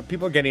longer, but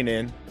people are getting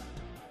in.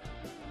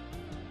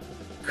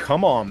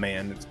 Come on,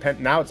 man.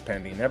 Now it's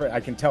pending. I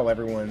can tell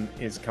everyone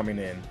is coming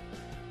in.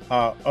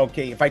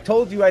 Okay, if I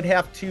told you I'd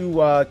have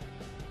to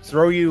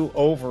throw you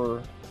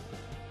over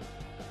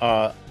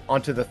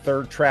onto the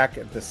 3rd track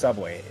of the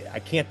subway, I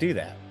can't do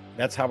that.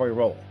 That's how I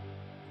roll.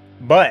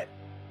 But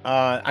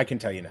I can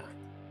tell you now,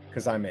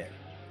 because I'm in.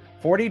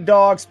 40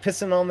 dogs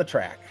pissing on the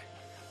track.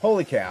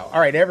 Holy cow. All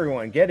right,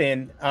 everyone, get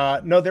in.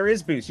 No, there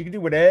is boost. You can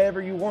do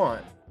whatever you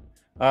want.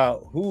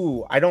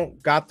 I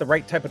don't got the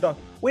right type of dog.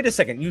 Wait a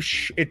second.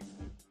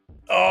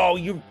 Are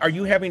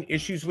you having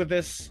issues with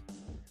this?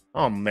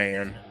 Oh,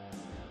 man.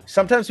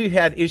 Sometimes we've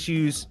had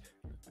issues,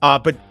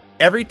 but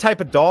every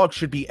type of dog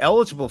should be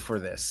eligible for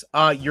this.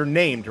 You're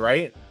named,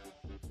 right?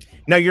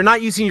 Now, you're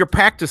not using your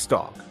practice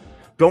dog.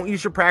 Don't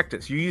use your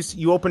practice.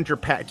 You opened your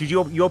pack. Did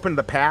you open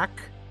the pack?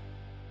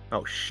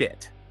 Oh,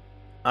 shit.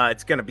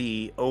 It's going to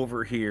be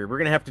over here. We're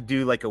going to have to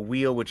do like a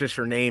wheel with just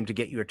your name to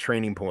get you a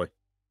training point.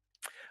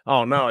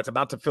 Oh, no, it's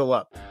about to fill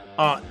up.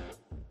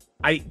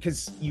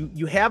 Because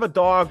you have a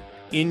dog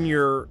in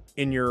your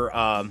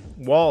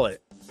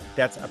wallet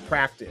that's a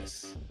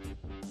practice.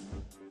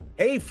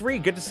 Hey, Free,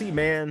 good to see you,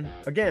 man.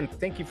 Again,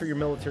 thank you for your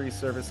military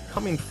service.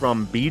 Coming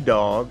from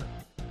B-Dog.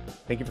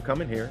 Thank you for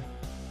coming here.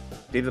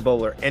 David the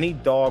Bowler, any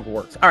dog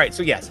works. All right,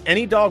 so yes,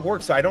 any dog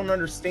works. So I don't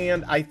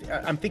understand.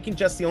 I'm thinking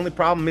just the only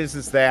problem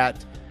is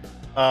that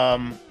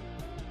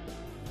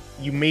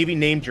you maybe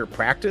named your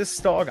practice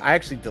dog. I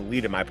actually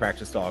deleted my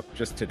practice dog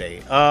just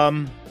today.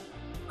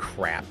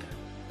 Crap.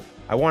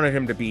 I wanted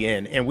him to be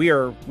in, and we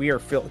are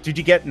filled. Did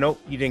you get?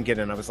 Nope, you didn't get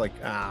in. I was like,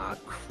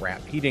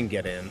 crap, he didn't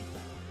get in.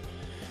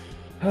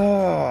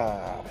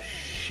 Oh,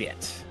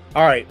 shit.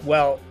 All right,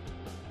 well,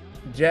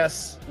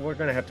 Jess, we're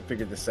gonna have to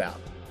figure this out.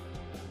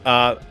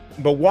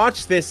 But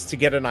watch this to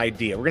get an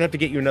idea. We're gonna have to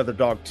get you another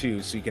dog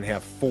too, so you can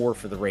have 4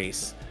 for the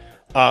race.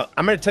 I'm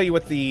gonna tell you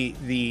what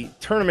the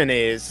tournament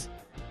is.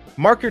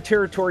 Mark your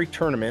territory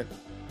tournament.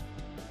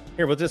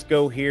 Here, we'll just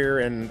go here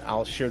and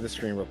I'll share the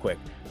screen real quick.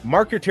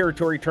 Mark your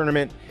territory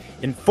tournament.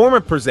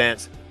 Informant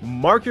presents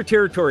Mark your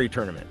territory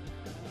tournament.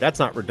 That's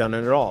not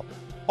redundant at all.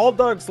 All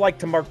dogs like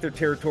to mark their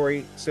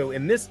territory. So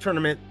in this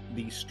tournament,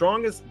 the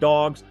strongest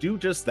dogs do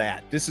just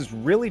that. This is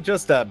really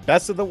just a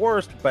best of the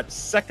worst, but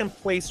second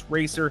place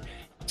racer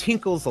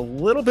tinkles a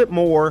little bit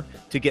more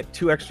to get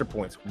 2 extra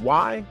points.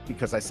 Why?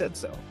 Because I said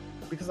so.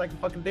 Because I can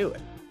fucking do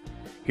it.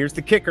 Here's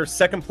the kicker.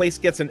 Second place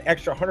gets an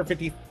extra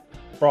 150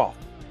 froth.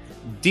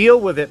 Deal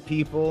with it,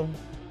 people.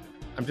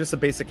 I'm just a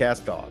basic ass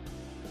dog.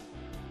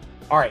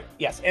 All right.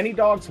 Yes, any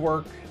dogs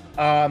work.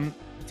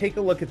 Take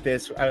a look at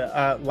this.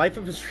 Life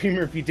of a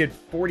Streamer, if you did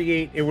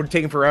 48, it would have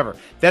taken forever.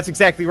 That's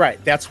exactly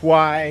right. That's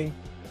why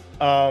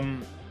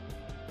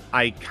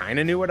I kind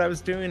of knew what I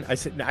was doing. I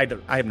said,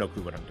 I have no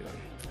clue what I'm doing.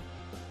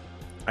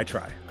 I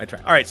try.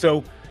 All right,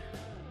 so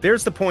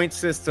there's the point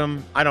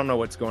system. I don't know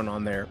what's going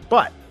on there,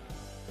 but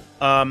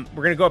we're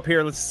going to go up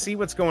here. Let's see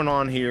what's going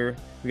on here.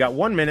 We got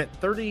 1 minute,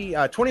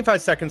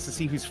 25 seconds to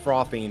see who's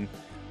frothing.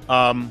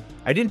 I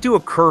didn't do a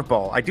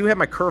curveball. I do have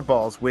my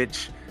curveballs,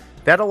 which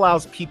that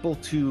allows people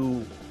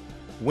to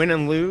win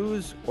and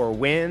lose, or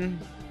win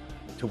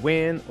to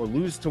win, or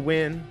lose to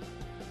win.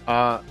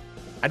 I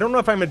don't know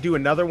if I'm going to do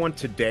another one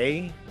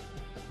today,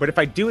 but if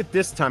I do it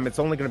this time, it's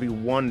only going to be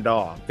 1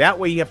 dog. That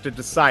way you have to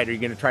decide, are you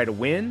going to try to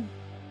win,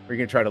 or are you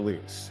going to try to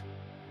lose?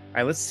 All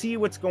right, let's see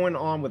what's going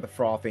on with the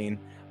frothing.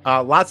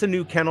 Lots of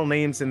new kennel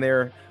names in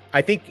there.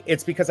 I think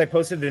it's because I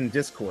posted it in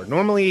Discord.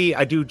 Normally,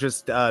 I do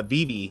just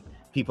VV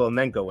people and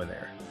then go in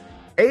there.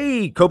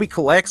 Hey, Kobe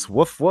Collects,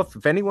 woof woof.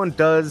 If anyone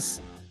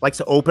likes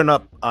to open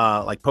up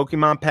like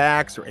Pokemon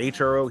packs or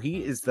HRO,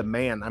 he is the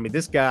man. I mean,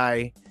 this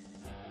guy,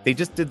 they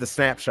just did the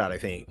snapshot, I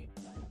think,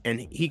 and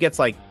he gets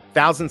like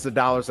thousands of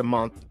dollars a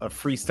month of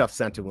free stuff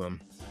sent to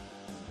him.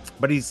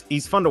 But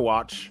he's fun to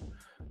watch.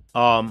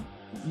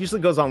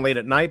 Usually goes on late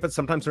at night, but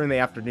sometimes during the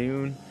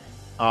afternoon.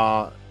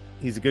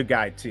 He's a good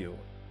guy too.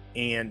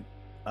 And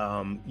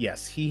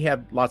yes, he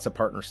had lots of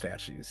partner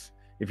statues,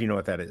 if you know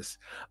what that is.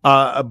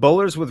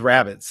 Bowlers with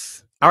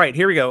rabbits. All right,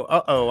 here we go.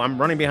 I'm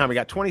running behind. We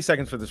got 20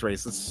 seconds for this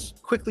race. Let's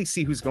quickly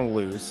see who's going to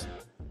lose.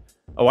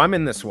 Oh, I'm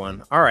in this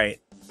one. All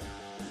right.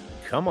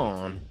 Come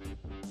on.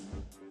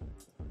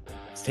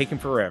 It's taking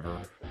forever. All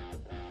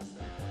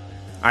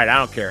right, I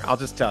don't care. I'll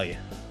just tell you.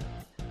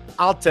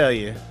 I'll tell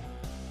you.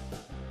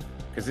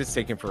 Because it's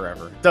taking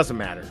forever. Doesn't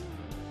matter.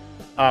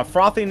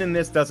 Frothing in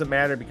this doesn't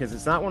matter because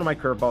it's not one of my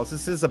curveballs.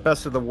 This is the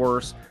best of the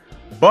worst.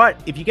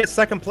 But if you get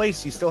second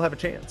place, you still have a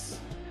chance.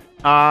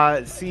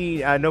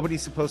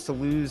 Nobody's supposed to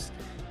lose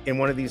in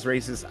one of these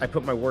races. I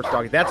put my worst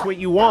dog. That's what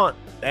you want.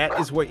 That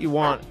is what you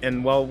want.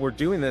 And while we're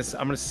doing this,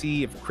 I'm going to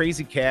see if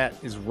Crazy Cat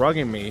is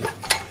rugging me.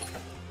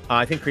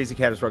 I think Crazy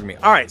Cat is rugging me.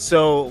 All right,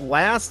 so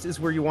last is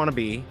where you want to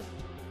be.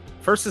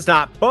 First is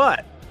not,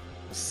 but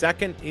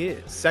second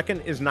is.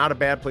 Second is not a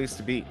bad place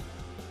to be.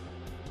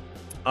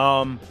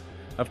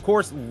 Of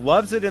course,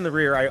 loves it in the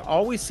rear. I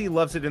always see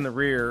loves it in the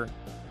rear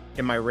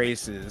in my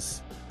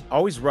races.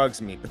 Always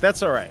rugs me, but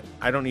that's all right.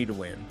 I don't need to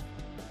win.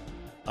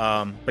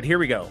 But here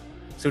we go.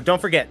 So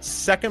don't forget,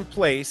 second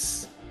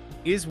place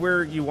is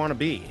where you want to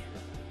be.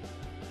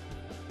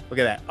 Look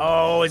at that.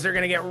 Oh, is there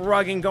going to get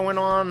rugging going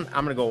on?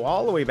 I'm going to go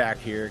all the way back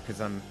here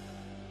because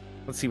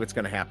let's see what's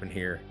going to happen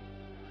here.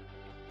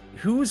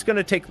 Who's going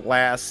to take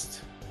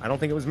last? I don't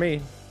think it was me.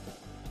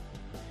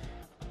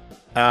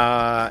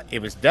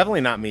 It was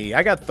definitely not me.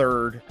 I got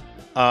third.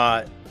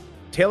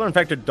 Taylor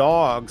Infected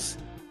Dogs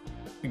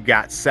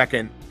got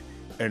second.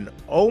 And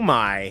oh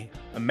my,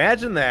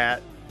 imagine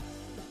that.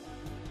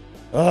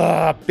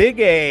 Big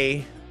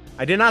A.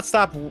 I did not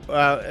stop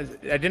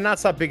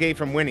Big A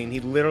from winning. He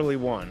literally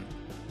won.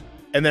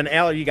 And then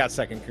Aller, you got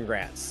second.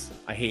 Congrats.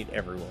 I hate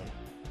everyone.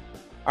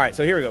 All right,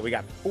 so here we go. We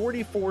got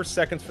 44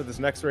 seconds for this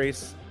next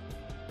race.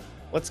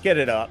 Let's get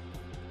it up.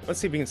 Let's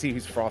see if we can see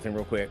who's frothing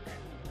real quick.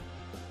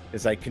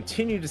 As I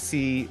continue to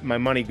see my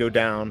money go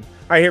down.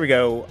 All right, here we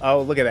go.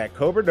 Oh, look at that.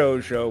 Cobra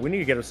Dojo. We need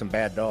to get us some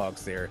bad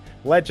dogs there.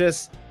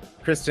 Legis,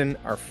 Kristen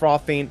are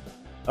frothing.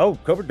 Oh,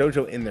 Cobra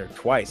Dojo in there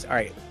twice. All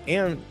right,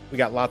 and we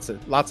got lots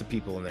of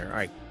people in there. All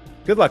right,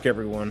 good luck,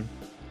 everyone.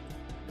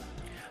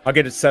 I'll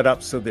get it set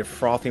up so the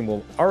frothing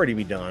will already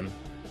be done.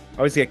 I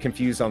always get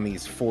confused on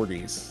these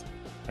 40s.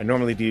 I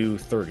normally do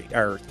 30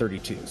 or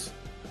 32s.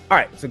 All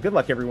right, so good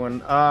luck,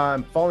 everyone.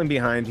 I'm falling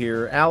behind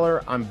here.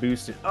 Aller, I'm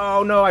boosted.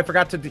 Oh no, I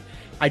forgot to.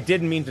 I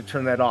didn't mean to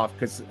turn that off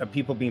because of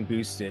people being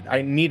boosted.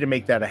 I need to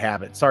make that a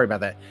habit. Sorry about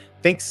that.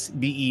 Thanks,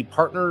 BE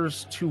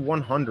Partners to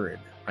 100.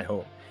 I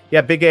hope.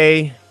 Yeah, Big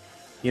A.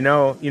 You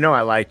know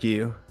I like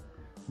you,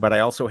 but I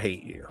also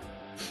hate you.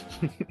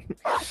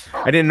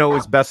 I didn't know it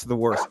was best of the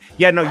worst.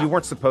 Yeah, no, you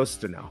weren't supposed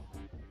to know.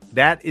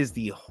 That is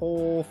the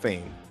whole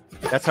thing.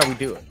 That's how we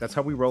do it. That's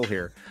how we roll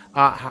here.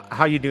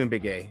 How you doing,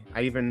 Big A?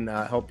 I even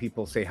help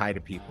people say hi to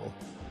people.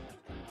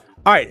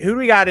 All right, who do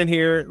we got in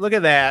here? Look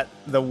at that.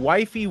 The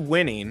wifey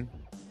winning.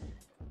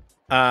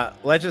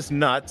 Legis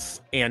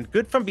Nuts and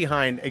good from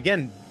behind.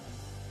 Again,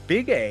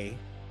 Big A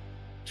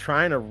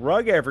trying to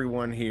rug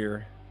everyone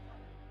here.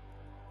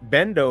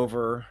 Bend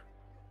over.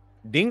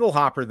 Dingle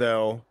Hopper,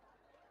 though.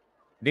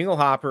 Dingle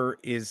Hopper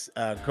is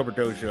Cobra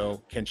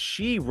Dojo. Can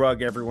she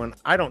rug everyone?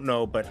 I don't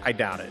know, but I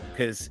doubt it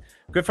because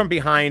Good from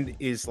Behind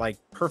is like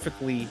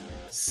perfectly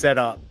set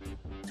up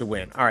to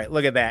win. All right,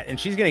 look at that. And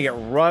she's going to get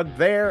rugged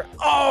there.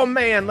 Oh,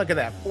 man, look at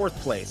that. 4th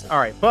place. All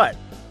right, but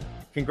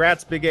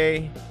congrats, Big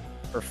A,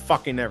 for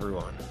fucking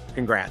everyone.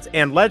 Congrats.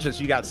 And Legends,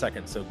 you got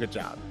 2nd, so good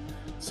job.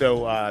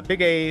 So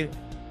Big A,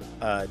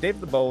 David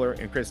the Bowler,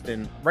 and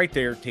Kristen right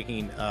there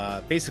taking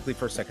basically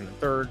 1st, 2nd, and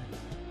 3rd.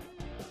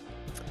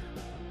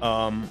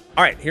 All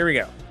right, here we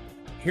go.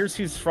 Here's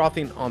who's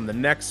frothing on the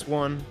next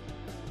one.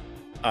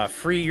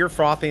 Free, you're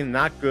frothing,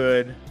 not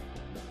good.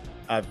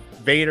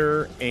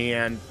 Vader,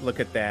 and look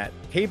at that.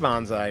 K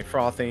Bonsai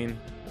frothing.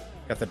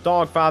 Got the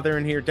Dog Father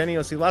in here. Denny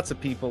OC, lots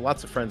of people,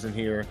 lots of friends in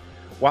here.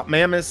 Wat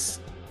Mammoth,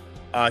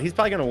 he's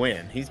probably going to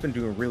win. He's been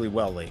doing really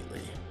well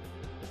lately.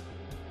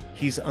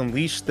 He's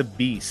unleashed the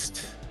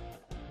beast.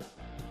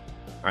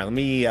 All right, let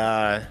me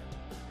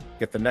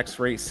get the next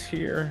race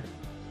here.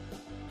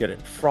 Get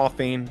it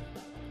frothing.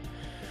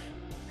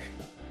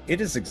 It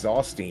is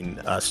exhausting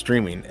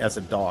streaming as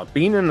a dog.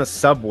 Being in the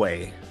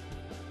subway,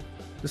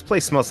 this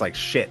place smells like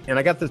shit. And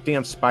I got this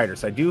damn spider,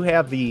 so I do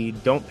have the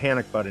don't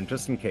panic button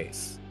just in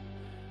case.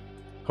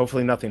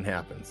 Hopefully nothing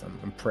happens.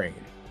 I'm praying.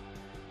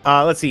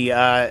 Let's see.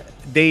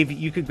 Dave,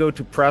 you could go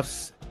to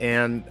prefs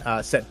and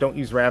set don't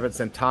use rabbits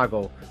and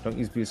toggle don't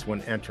use boost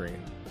when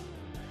entering.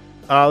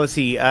 Let's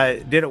see.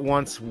 Did it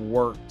once,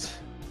 worked.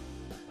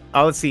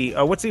 Let's see.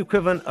 What's the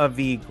equivalent of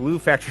the glue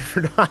factory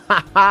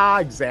for...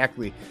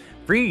 Exactly.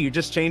 Free, you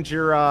just change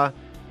your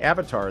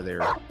avatar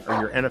there, or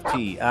your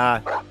NFT.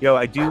 Yo,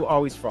 I do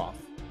always froth.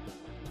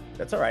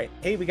 That's all right.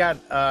 Hey, we got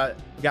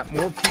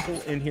more people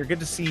in here.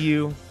 Good to see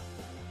you.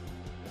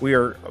 We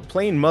are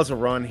playing Muzzle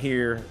Run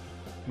here.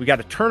 We got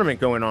a tournament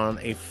going on,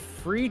 a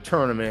free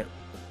tournament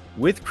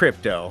with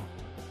crypto.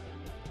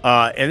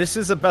 And this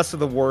is the best of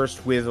the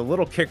worst with a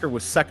little kicker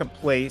with 2nd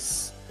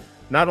place,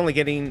 not only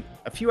getting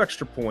a few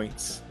extra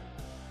points,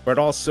 but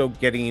also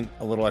getting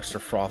a little extra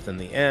froth in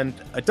the end.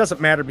 It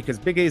doesn't matter because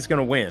Big A is going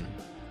to win.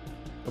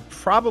 He'll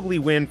probably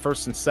win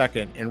 1st and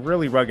 2nd and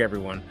really rug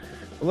everyone.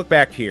 But look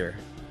back here.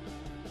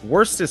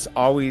 Worstus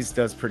always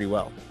does pretty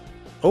well.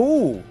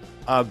 Oh,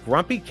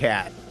 Grumpy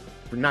Cat.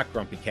 Not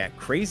Grumpy Cat.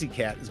 Crazy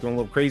Cat is going a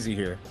little crazy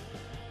here.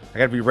 I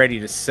got to be ready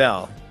to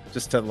sell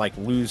just to like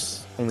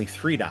lose only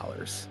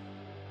 $3.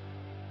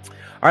 All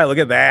right, look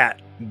at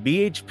that.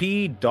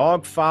 BHP,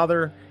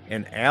 Dogfather,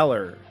 and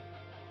Aller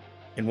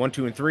in 1,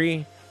 2, and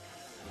 3.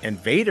 And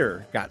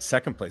Vader got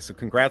 2nd place, so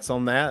congrats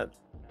on that.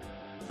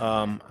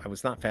 I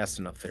was not fast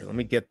enough there. Let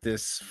me get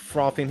this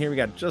frothing here. We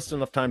got just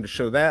enough time to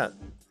show that.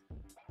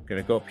 I'm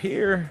gonna go up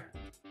here.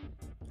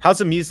 How's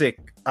the music?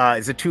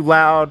 Is it too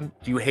loud?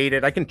 Do you hate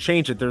it? I can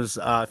change it. There's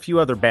a few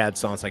other bad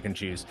songs I can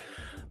choose.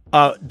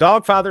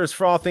 Dogfather is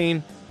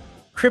frothing.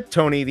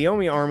 Kryptoni, the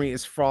Omi Army,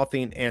 is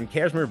frothing, and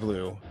Cashmere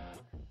Blue.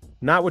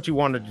 Not what you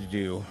wanted to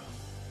do.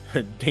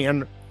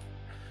 Dan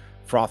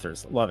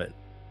Frothers, love it.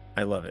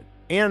 I love it.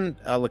 And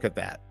look at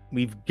that.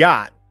 We've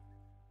got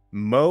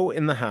Mo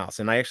in the house.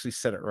 And I actually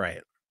said it right.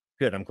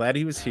 Good. I'm glad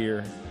he was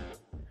here.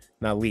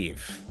 Now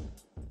leave.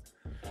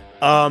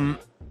 All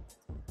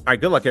right.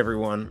 Good luck,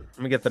 everyone.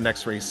 Let me get the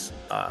next race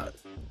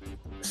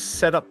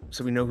set up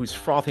so we know who's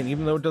frothing,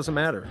 even though it doesn't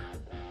matter.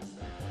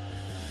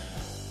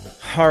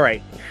 All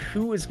right.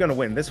 Who is going to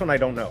win? This one I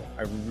don't know.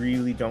 I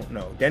really don't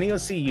know. Denny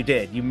OC, you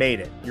did. You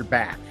made it. You're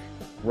back.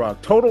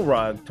 Rug, total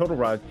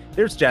rug.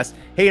 There's Jess.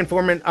 Hey,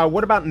 informant,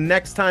 what about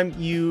next time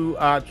you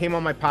came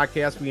on my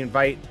podcast? We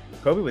invite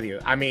Kobe with you.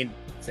 I mean,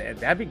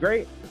 that'd be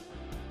great.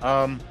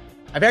 I've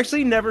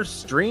actually never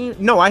streamed.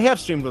 No, I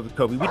have streamed with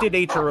Kobe. We did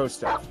HRO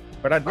stuff,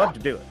 but I'd love to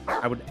do it.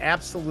 I would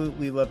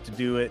absolutely love to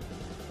do it.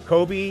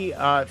 Kobe,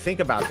 think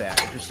about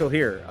that. If you're still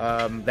here,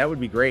 that would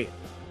be great.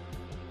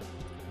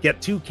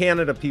 Get 2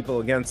 Canada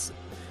people against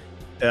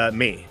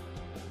me.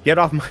 Get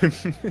off my...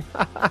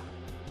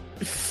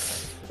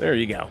 There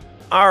you go.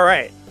 All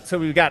right, so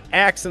we've got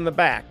Axe in the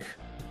back.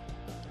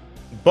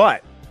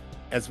 But,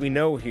 as we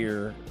know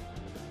here,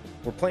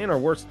 we're playing our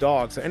worst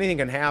dog, so anything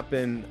can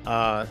happen.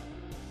 The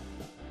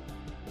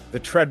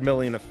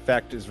treadmilling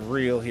effect is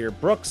real here.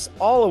 Brooks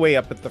all the way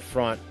up at the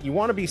front. You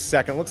want to be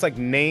 2nd. Looks like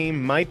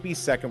Name might be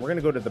 2nd. We're going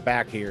to go to the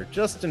back here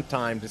just in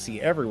time to see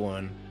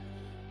everyone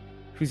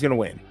who's going to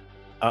win.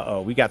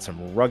 Uh-oh, we got some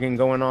rugging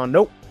going on.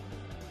 Nope,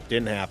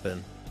 didn't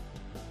happen.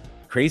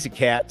 Crazy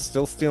Cat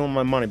still stealing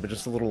my money, but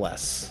just a little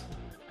less.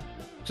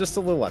 Just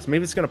a little less.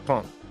 Maybe it's going to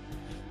pump.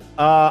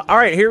 All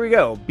right, here we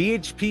go.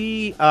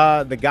 BHP,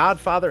 The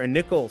Godfather, and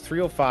Nickel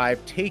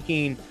 305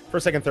 taking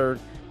 1st, 2nd, 3rd.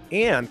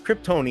 And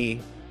Kryptoni,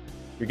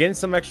 you're getting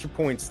some extra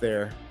points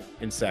there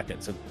in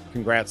 2nd. So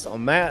congrats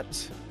on that.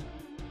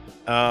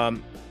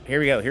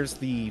 Here we go. Here's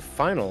the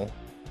final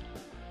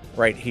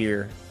right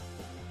here.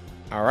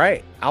 All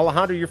right.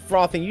 Alejandro, you're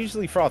frothing.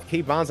 Usually froth.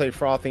 K Bonsai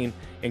frothing.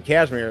 And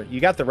Cashmere, you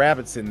got the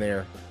rabbits in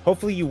there.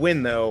 Hopefully you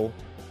win, though,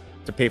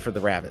 to pay for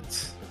the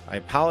rabbits. I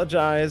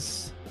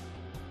apologize.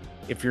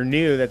 If you're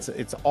new,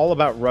 it's all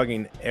about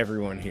rugging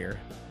everyone here.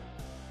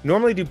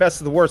 Normally do best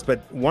of the worst,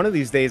 but one of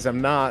these days I'm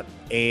not.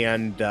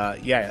 And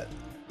yeah,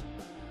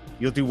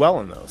 you'll do well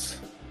in those.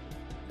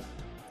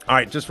 All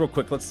right, just real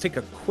quick, let's take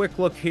a quick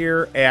look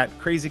here at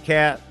Crazy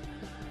Cat.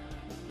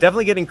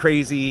 Definitely getting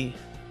crazy.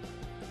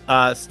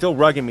 Still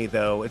rugging me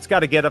though. It's got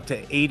to get up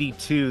to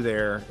 82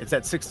 there. It's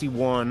at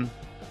 61.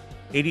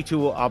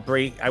 82, I'll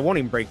break. I won't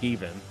even break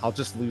even. I'll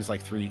just lose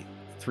like $3.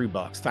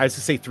 I used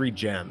to say 3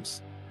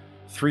 gems,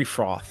 3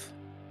 froth.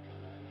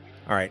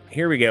 All right,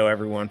 here we go,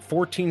 everyone.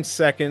 14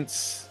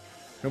 seconds.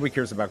 Nobody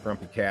cares about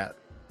Grumpy Cat.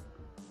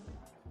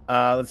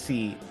 Let's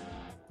see.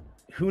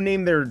 Who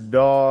named their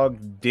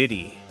dog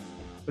Diddy?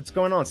 What's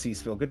going on,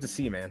 Ceaseville? Good to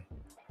see you, man.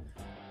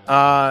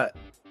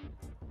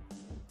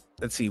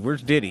 Let's see.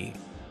 Where's Diddy?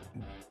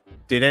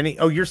 Did any?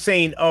 Oh, you're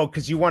saying, oh,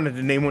 because you wanted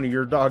to name one of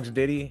your dogs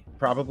Diddy?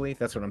 Probably.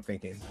 That's what I'm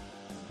thinking.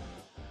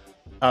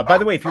 By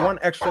the way, if you want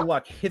extra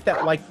luck, hit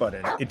that like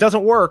button. It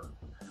doesn't work,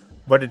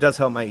 but it does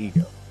help my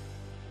ego.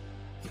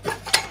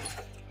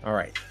 All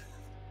right.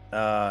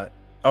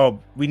 Oh,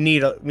 we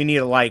need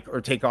a like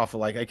or take off a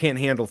like. I can't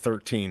handle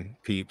 13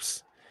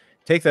 peeps.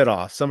 Take that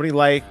off. Somebody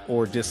like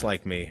or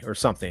dislike me or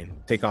something.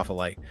 Take off a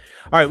like.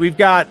 All right, we've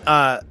got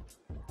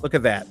look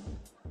at that.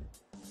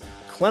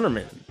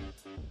 Klennerman.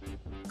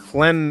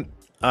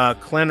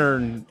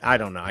 Klenner, I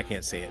don't know. I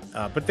can't say it.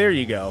 But there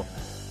you go.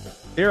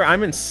 There,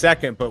 I'm in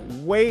second, but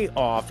way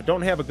off.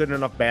 Don't have a good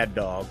enough bad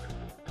dog.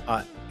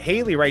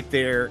 Haley right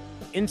there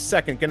in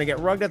second. Gonna get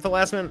rugged at the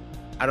last minute?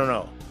 I don't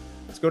know.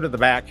 Let's go to the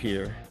back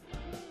here.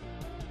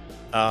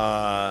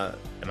 Am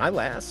I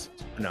last?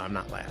 No, I'm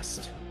not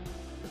last.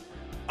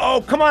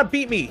 Oh, come on,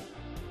 beat me.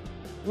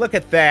 Look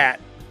at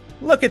that.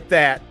 Look at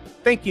that.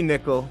 Thank you,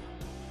 Nickel.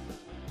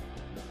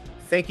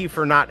 Thank you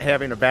for not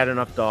having a bad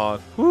enough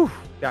dog. Whew,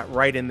 got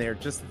right in there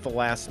just at the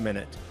last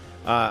minute.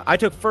 I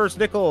took first,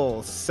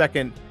 Nickel.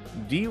 Second,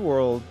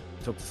 D-World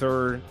took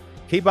third.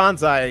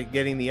 K-Bonsai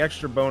getting the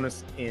extra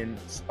bonus in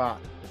spot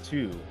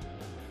 2.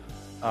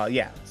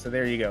 Yeah, so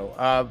there you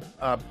go.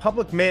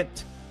 Public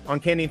mint on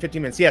Candy in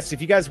 15 minutes. Yes,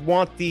 if you guys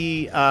want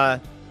the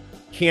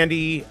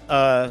Candy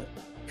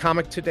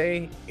comic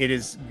today, it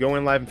is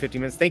going live in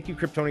 15 minutes. Thank you,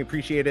 Kryptoni.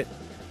 Appreciate it.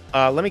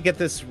 Let me get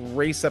this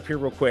race up here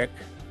real quick.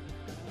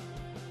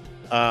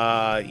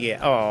 Yeah.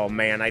 Oh,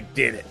 man, I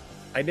did it.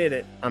 I did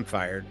it. I'm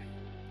fired.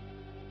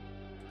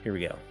 Here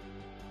we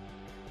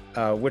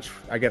go. Which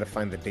I got to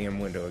find the damn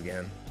window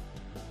again.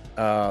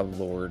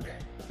 Lord.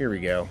 Here we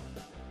go.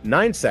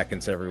 9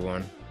 seconds,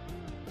 everyone.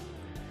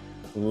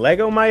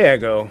 Lego my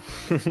ego.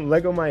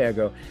 Lego my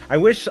ego. I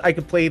wish I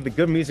could play the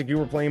good music you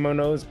were playing,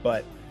 Monos,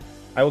 but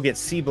I will get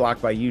C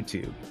blocked by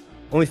YouTube.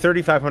 Only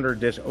 3,500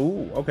 dish.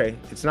 Oh, okay.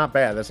 It's not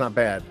bad. That's not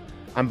bad.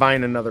 I'm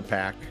buying another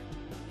pack.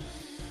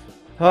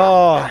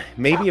 Oh,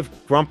 maybe if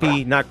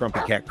not Grumpy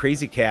Cat,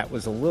 Crazy Cat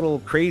was a little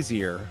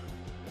crazier,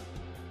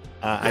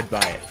 I'd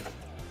buy it.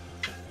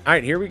 All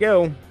right, here we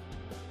go. I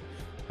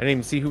didn't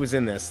even see who was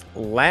in this.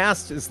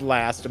 Last is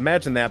last.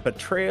 Imagine that. But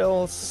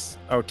tails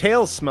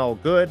smell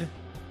good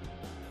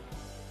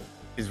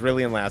is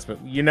really in last, but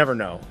you never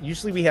know.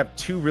 Usually we have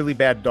 2 really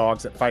bad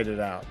dogs that fight it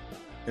out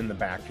in the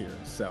back here.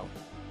 So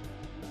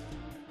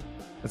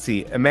let's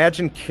see.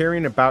 Imagine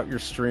caring about your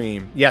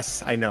stream.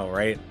 Yes, I know,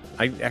 right?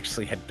 I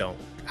actually don't.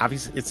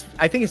 Obviously,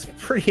 I think it's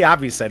pretty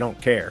obvious I don't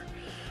care.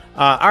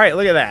 All right,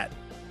 look at that.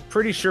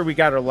 Pretty sure we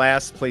got our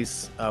last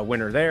place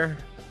winner there.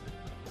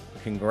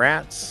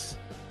 Congrats.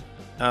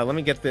 Let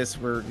me get this.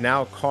 We're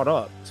now caught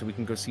up, so we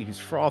can go see who's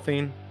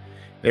frothing.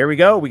 There we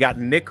go. We got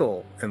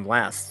Nickel in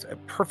last. A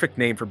perfect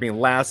name for being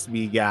last.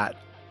 We got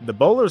the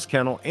Bowler's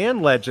Kennel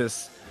and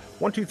Legis.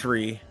 1, 2,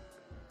 3.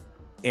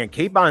 And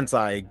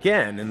K-Bonsai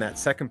again in that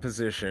second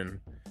position.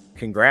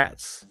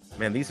 Congrats.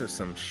 Man, these are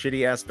some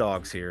shitty-ass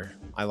dogs here.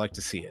 I like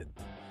to see it.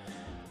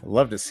 I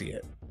love to see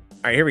it. All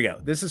right, here we go.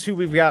 This is who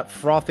we've got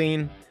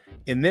frothing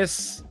in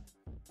this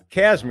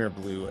Cashmere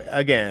Blue.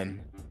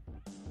 Again,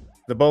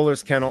 the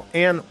Bowler's Kennel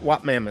and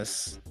Wat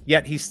Mammoth.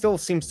 Yet he still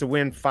seems to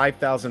win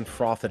 5,000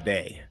 froth a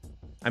day.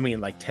 I mean,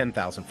 like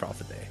 10,000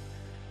 froth a day.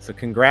 So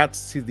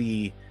congrats to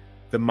the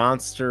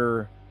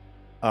monster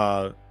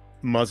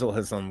Muzzle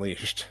has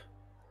unleashed.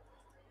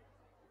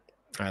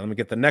 All right, let me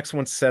get the next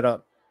one set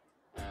up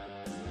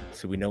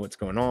so we know what's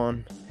going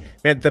on.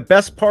 Man, the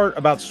best part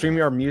about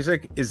StreamYard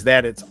Music is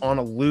that it's on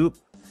a loop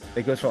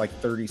that goes for like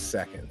 30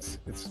 seconds.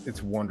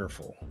 It's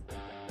wonderful.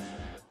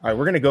 All right,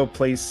 we're going to go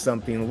play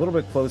something a little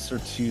bit closer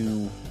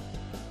to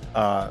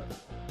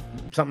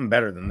something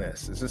better than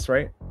this. Is this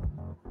right?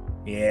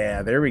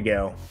 Yeah, there we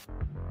go.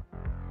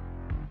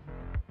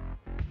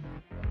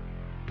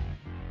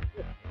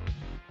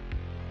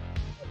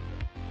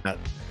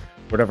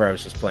 Whatever I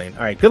was just playing.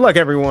 All right, good luck,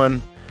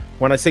 everyone.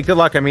 When I say good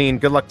luck, I mean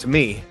good luck to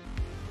me.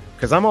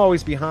 Because I'm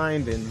always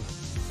behind and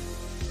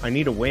I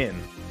need a win.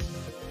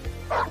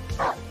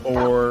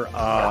 Or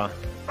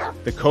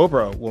the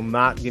Cobra will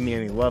not give me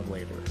any love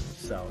later.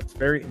 So it's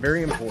very,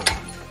 very important.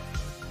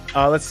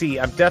 Let's see.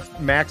 I'm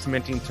max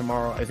minting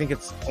tomorrow. I think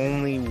it's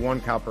only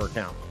 1 cow per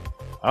account.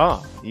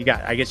 Oh,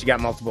 I guess you got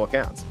multiple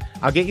accounts.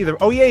 I'll get you the.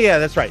 Oh yeah,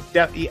 that's right.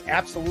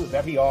 Absolutely,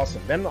 that'd be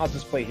awesome. Then I'll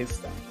just play his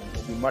stuff.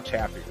 We'll be much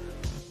happier.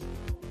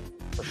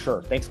 For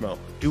sure. Thanks, Mo.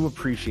 Do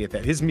appreciate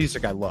that. His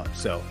music I love.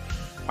 So,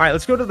 all right,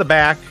 let's go to the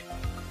back.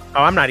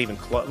 Oh, I'm not even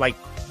close. Like,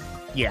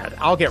 yeah,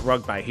 I'll get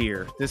rugged by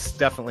here. This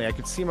definitely, I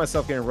could see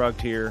myself getting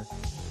rugged here.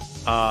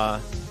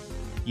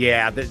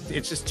 Yeah,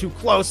 it's just too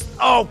close.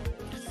 Oh,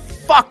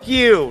 fuck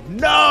you.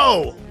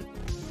 No.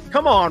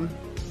 Come on.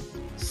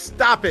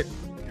 Stop it.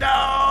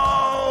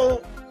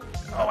 No.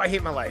 Oh, I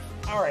hate my life.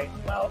 All right,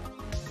 well.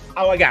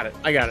 Oh, I got it.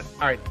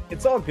 All right,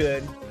 it's all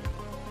good.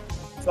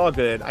 It's all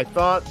good. I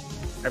thought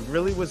I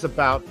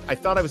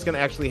was going to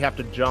actually have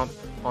to jump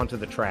onto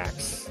the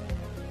tracks.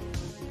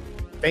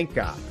 Thank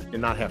God.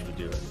 Did not have to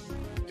do it.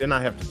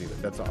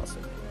 That's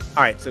awesome.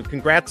 All right, so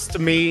congrats to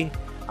me,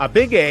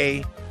 Big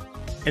A,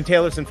 and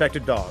Taylor's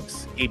Infected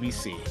Dogs,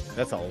 ABC.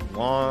 That's a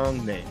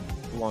long name.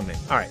 All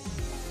right.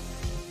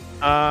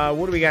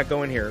 What do we got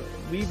going here?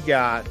 We've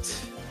got...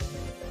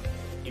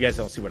 You guys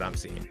don't see what I'm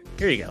seeing.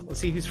 Here you go. Let's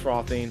see who's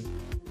frothing.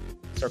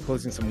 Start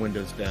closing some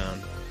windows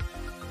down.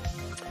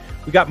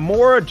 We got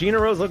Mora, Gina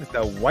Rose. Look at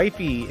the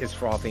wifey is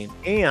frothing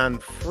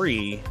and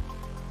free.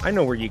 I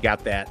know where you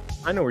got that.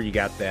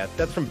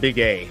 That's from Big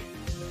A.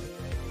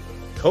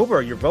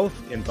 Cobra, you're both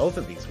in both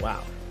of these.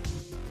 Wow.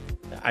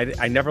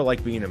 I never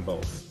like being in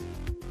both.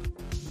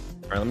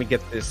 All right, let me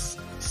get this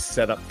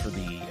set up for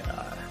the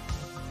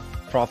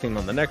frothing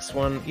on the next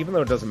one. Even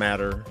though it doesn't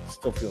matter,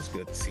 still feels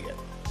good to see it.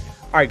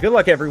 All right, good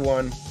luck,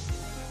 everyone.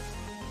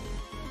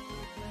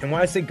 And when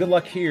I say good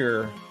luck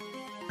here,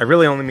 I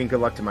really only mean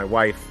good luck to my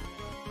wife,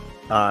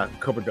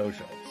 Cobra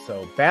Dojo.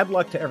 So bad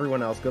luck to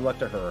everyone else. Good luck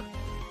to her.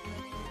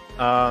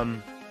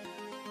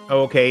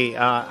 Okay.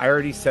 I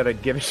already said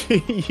I'd give it to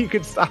you. You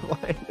could stop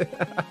lying.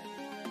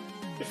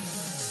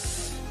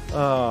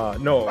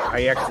 No,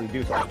 I actually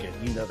do like it.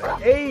 You know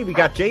that. Hey, we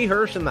got Jay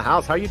Hirsch in the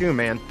house. How you doing,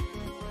 man?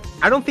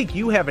 I don't think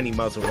you have any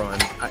Muzzle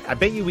Run. I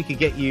bet you we could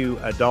get you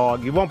a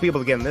dog. You won't be able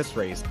to get in this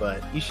race,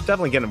 but you should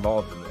definitely get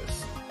involved in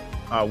this.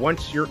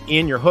 Once you're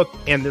in, you're hooked,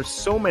 and there's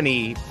so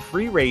many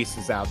free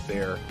races out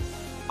there.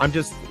 I'm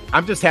just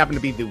happen to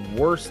be the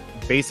worst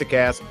basic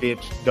ass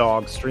bitch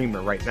dog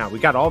streamer right now. We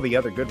got all the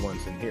other good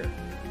ones in here,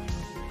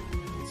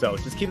 so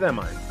just keep that in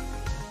mind.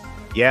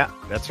 Yeah,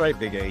 that's right,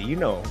 Big A. You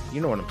know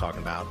what I'm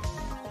talking about.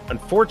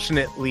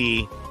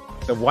 Unfortunately,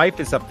 the wife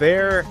is up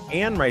there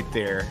and right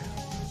there.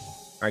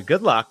 All right,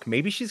 good luck.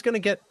 Maybe she's gonna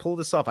pull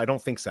this off. I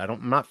don't think so.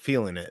 I'm not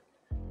feeling it.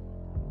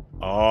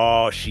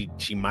 Oh, she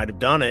might have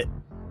done it.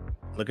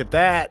 Look at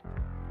that.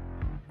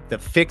 The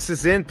fix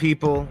is in,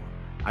 people.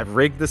 I've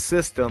rigged the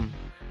system.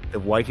 The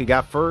wifey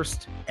got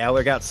first.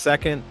 Eller got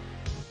second.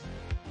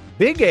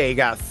 Big A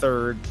got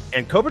third.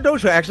 And Cobra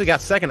Dojo actually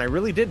got second. I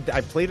really did.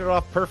 I played it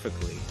off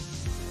perfectly.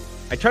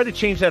 I tried to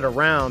change that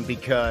around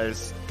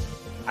because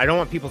I don't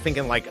want people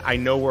thinking like I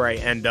know where I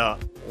end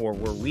up or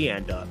where we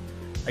end up.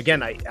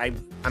 Again,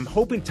 I'm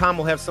hoping Tom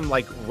will have some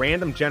like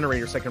random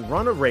generator so I can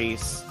run a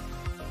race,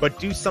 but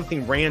do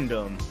something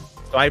random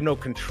so I have no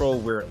control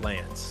where it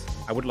lands.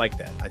 I would like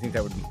that. I think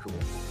that would be cool.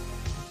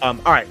 All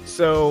right,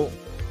 so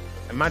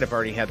I might have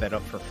already had that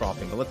up for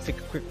frothing, but let's take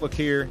a quick look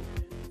here.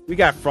 We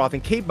got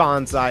frothing, K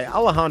Bonsai,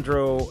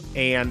 Alejandro,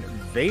 and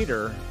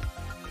Vader.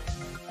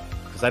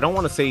 Because I don't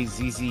want to say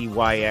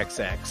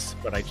ZZYXX,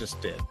 but I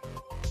just did.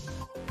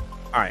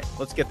 All right,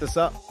 let's get this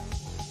up.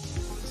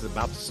 This is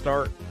about to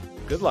start.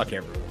 Good luck,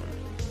 everyone.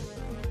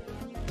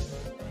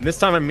 And this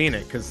time I mean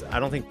it, because I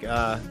don't think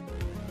I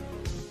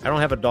don't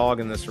have a dog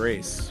in this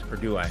race, or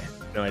do I?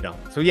 No, I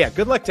don't. So yeah,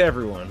 good luck to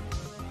everyone.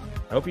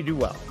 I hope you do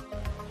well.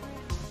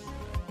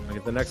 I'll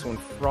get the next one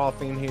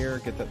frothing here.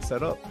 Get that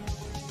set up.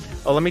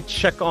 Oh, let me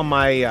check on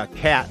my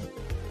cat.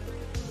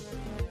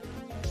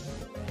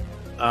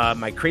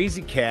 My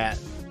crazy cat,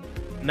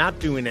 not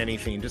doing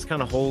anything, just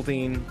kind of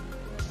holding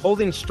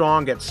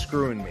strong at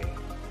screwing me.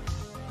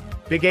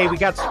 Big A, we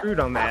got screwed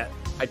on that.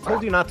 I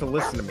told you not to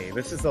listen to me.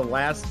 This is the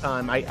last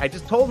time. I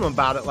just told him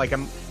about it. Like,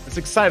 it's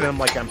excited. I'm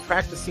like, I'm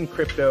practicing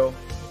crypto.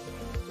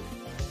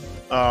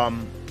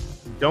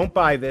 Don't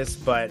buy this,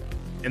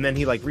 and then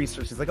he like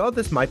researched. He's like, oh,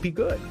 this might be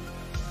good.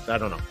 I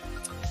don't know.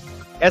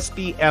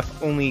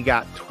 SBF only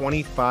got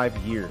 25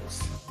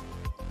 years.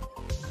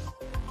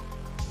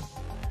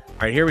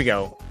 All right, here we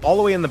go. All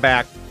the way in the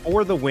back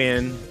for the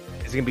win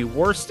is going to be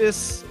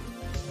Worstis,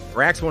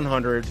 Rax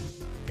 100.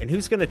 And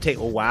who's going to take...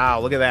 Oh, wow,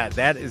 look at that.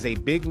 That is a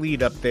big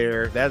lead up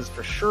there. That is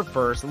for sure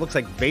first. It looks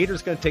like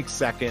Vader's going to take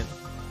second.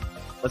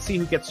 Let's see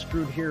who gets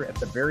screwed here at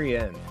the very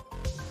end.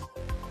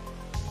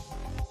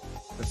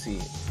 Let's see.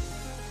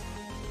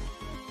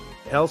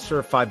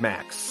 Elsher 5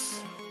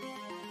 Max.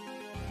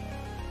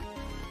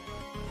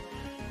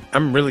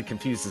 I'm really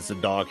confused as a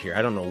dog here.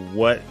 I don't know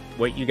what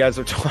you guys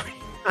are talking.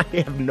 I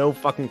have no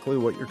fucking clue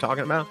what you're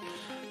talking about.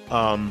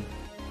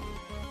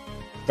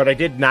 But I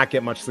did not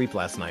get much sleep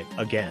last night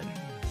again.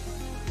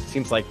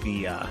 Seems like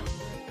the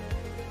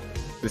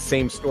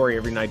same story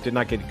every night. Did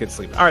not get good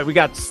sleep. All right, we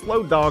got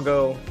Slow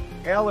Doggo,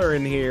 Eller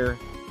in here,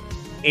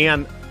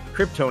 and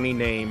Kryptoni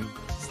name.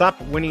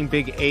 Stop Winning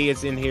Big A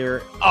is in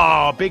here.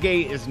 Oh, Big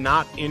A is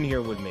not in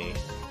here with me.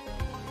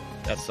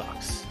 That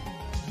sucks.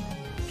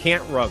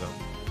 Can't rug him.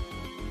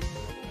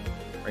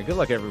 All right, good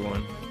luck,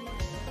 everyone.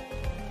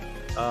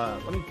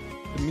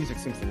 The music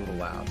seems a little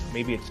loud.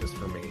 Maybe it's just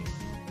for me.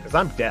 because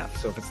I'm deaf.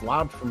 So if it's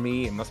loud for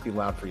me, it must be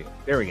loud for you.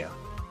 There we go.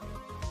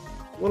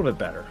 A little bit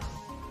better.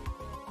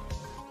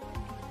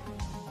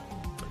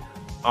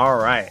 All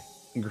right.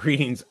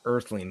 Greetings,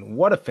 Earthling.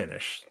 What a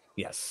finish.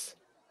 Yes.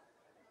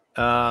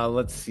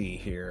 Let's see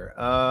here.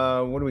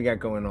 What do we got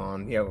going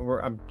on? Yeah,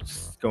 I'm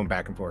just going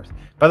back and forth.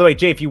 By the way,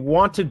 Jay, if you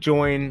want to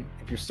join,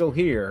 if you're still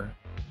here,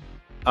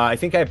 I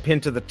think I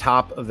pinned to the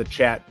top of the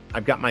chat.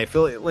 I've got my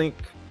affiliate link.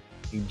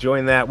 You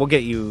join that. We'll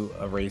get you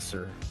a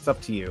racer. It's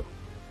up to you.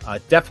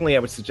 Definitely, I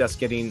would suggest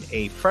getting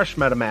a fresh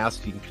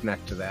MetaMask. You can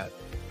connect to that.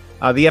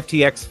 The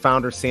FTX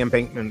founder, Sam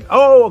Bankman.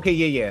 Oh, okay.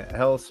 Yeah.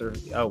 Hell, sir.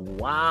 Oh,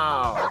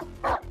 wow.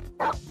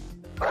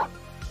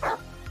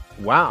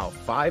 Wow.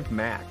 5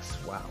 max.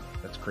 Wow.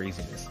 That's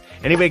craziness.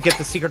 Anybody get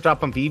the secret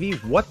drop on Vivi?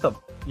 What the?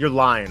 You're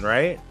lying,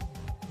 right?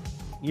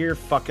 You're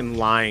fucking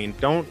lying.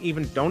 Don't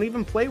even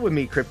play with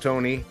me,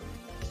 Kryptoni.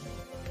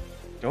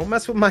 Don't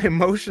mess with my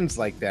emotions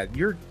like that.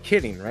 You're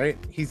kidding, right?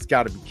 He's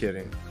got to be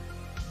kidding.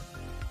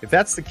 If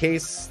that's the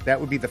case, that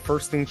would be the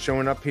first thing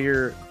showing up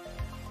here.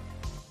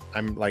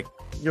 I'm like,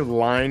 you're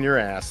lying your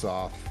ass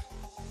off.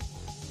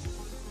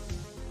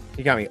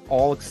 You got me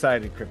all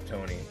excited,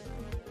 Kryptoni.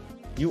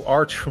 You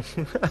are true.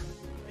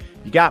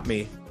 You got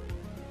me.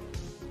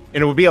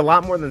 And it would be a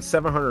lot more than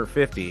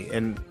 750.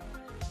 And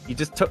you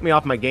just took me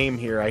off my game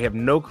here. I have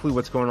no clue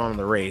what's going on in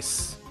the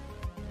race.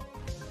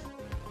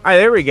 All right,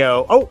 there we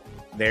go. Oh,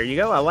 there you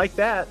go. I like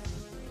that.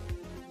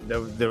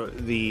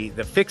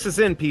 The fix is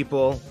in,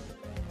 people.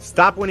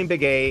 Stop winning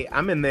Big A.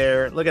 I'm in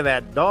there. Look at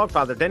that.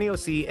 Dogfather, Denny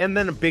OC, and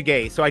then a Big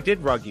A. So I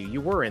did rug you.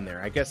 You were in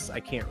there. I guess I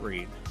can't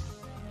read.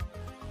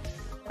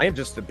 I am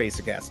just a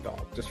basic ass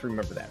dog. Just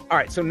remember that. All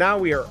right. So now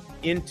we are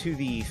into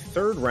the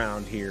third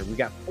round here. We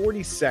got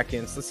 40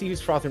 seconds. Let's see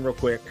who's frothing real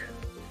quick.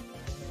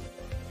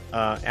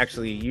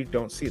 Actually, you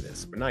don't see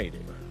this, but now you do.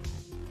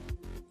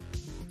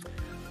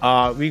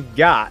 We've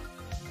got,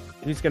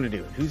 who's going to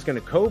do it? Who's going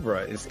to?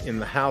 Cobra is in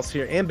the house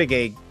here, and Big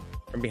A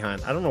from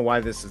behind. I don't know why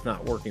this is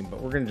not working,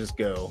 but we're going to just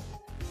go.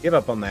 Give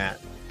up on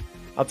that.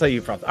 I'll tell you,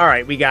 froth. All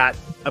right, we got,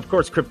 of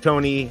course,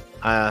 Kryptoni,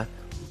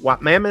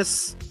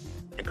 Watmamis,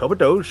 and Cobra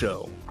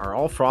Dojo are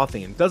all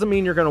frothing. Doesn't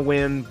mean you're going to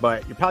win,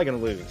 but you're probably going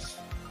to lose.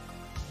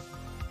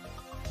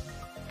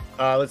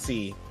 Let's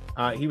see.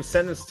 He was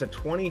sentenced to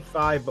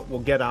 25, but will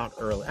get out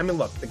early. I mean,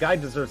 look, the guy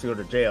deserves to go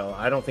to jail.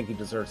 I don't think he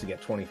deserves to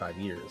get 25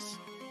 years.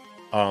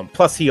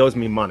 Plus, he owes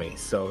me money,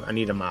 so I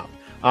need him out.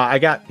 I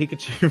got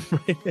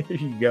Pikachu right there.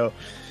 You go.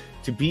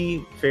 To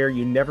be fair,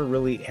 you never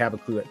really have a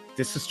clue.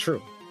 This is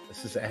true.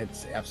 It's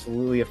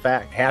absolutely a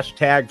fact.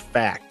 Hashtag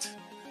fact.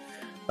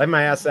 Let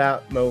my ass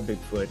out. Mo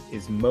Bigfoot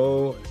is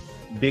Mo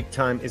Big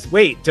Time.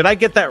 Wait, did I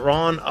get that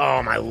wrong?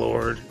 Oh, my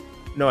Lord.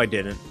 No, I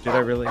didn't. Did I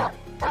really? I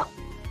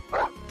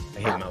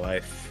hate my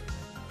life.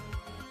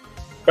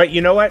 But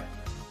you know what?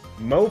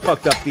 Mo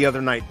fucked up the other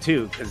night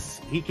too,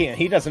 because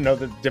he doesn't know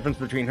the difference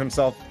between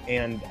himself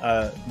and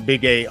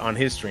Big A on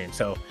his stream.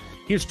 So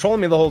he was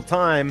trolling me the whole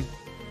time,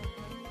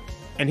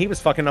 and he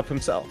was fucking up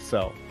himself.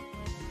 So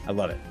I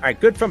love it. All right,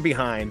 good from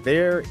behind.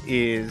 There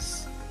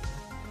is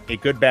a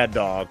good bad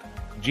dog,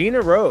 Gina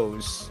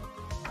Rose.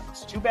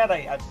 It's too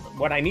bad.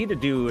 What I need to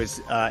do is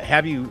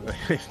have you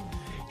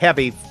have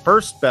a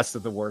first best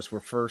of the worst. We're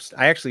first.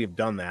 I actually have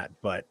done that,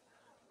 but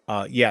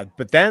yeah.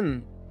 But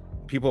then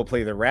people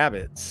play the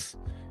rabbits,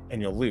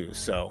 and you'll lose.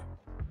 So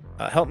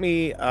help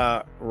me,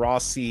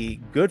 Rossi.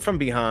 Good from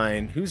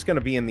behind. Who's going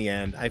to be in the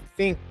end? I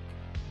think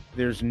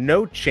there's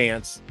no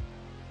chance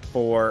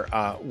for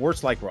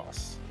worse like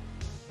Ross.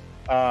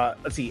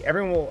 Let's see.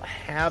 Everyone will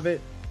have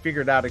it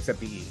figured out except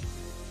the E.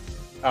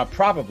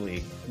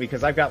 Probably,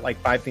 because I've got like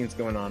 5 things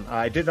going on.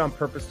 I did it on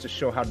purpose to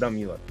show how dumb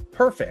you look.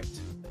 Perfect.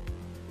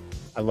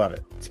 I love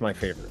it. It's my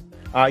favorite.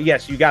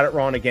 Yes, you got it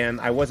wrong again.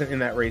 I wasn't in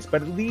that race,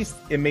 but at least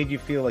it made you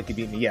feel like you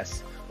beat me.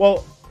 Yes.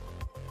 Well,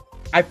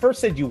 I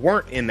first said you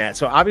weren't in that,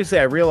 so obviously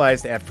I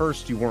realized at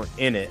first you weren't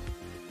in it.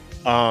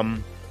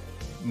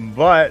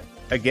 But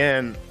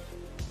again,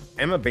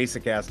 I'm a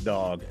basic ass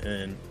dog,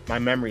 and my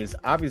memory is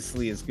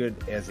obviously as good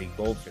as a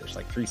goldfish,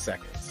 like 3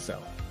 seconds.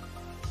 So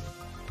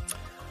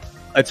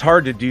it's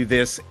hard to do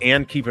this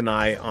and keep an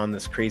eye on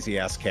this crazy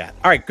ass cat.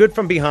 All right, good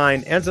from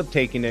behind, ends up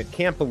taking it.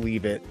 Can't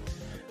believe it.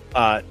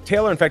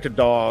 Taylor Infected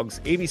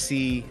Dogs,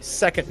 ABC,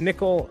 second,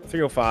 Nickel,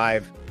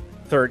 305,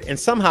 third, and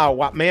somehow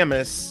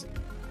Watmamis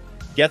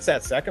gets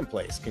that second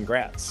place.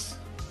 Congrats.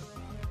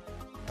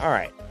 All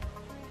right.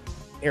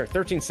 Here,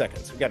 13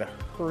 seconds. We got to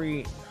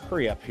hurry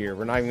up here.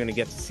 We're not even going to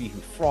get to see who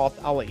frothed.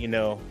 I'll let you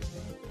know.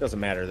 Doesn't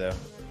matter, though.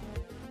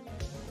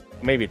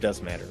 Maybe it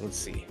does matter. Let's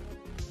see.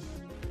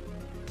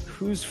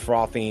 Who's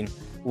frothing?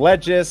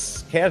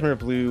 Legis, Cashmere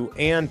Blue,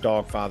 and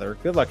Dogfather.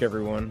 Good luck,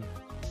 everyone.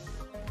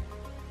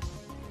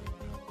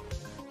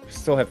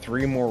 Still have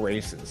 3 more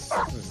races.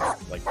 This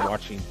is like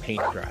watching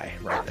paint dry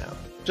right now.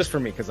 Just for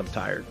me, because I'm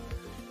tired.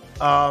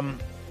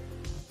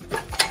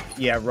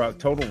 Yeah, rug,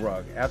 total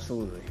rug.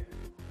 Absolutely.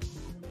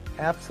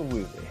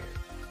 Absolutely.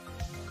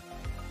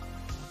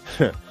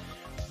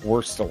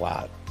 Worst a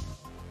lot.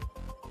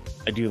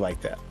 I do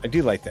like that. I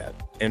do like that.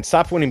 And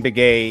Stop Winning Big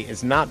A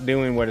is not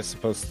doing what it's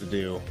supposed to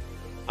do.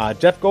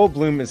 Jeff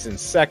Goldblum is in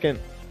second.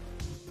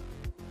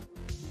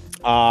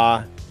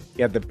 Yeah,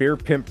 the Beer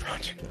Pimp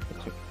Project.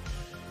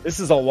 This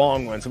is a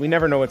long one, so we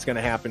never know what's going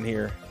to happen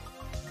here.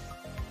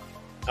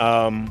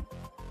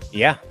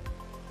 Yeah,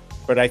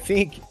 but I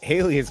think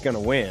Haley is going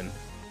to win.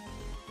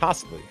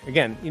 Possibly.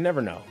 Again, you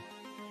never know.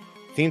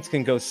 Things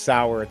can go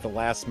sour at the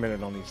last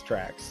minute on these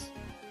tracks.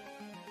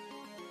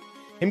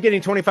 Him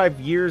getting 25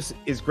 years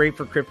is great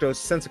for crypto.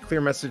 Sends a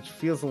clear message.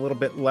 Feels a little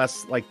bit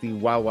less like the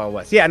Wild Wild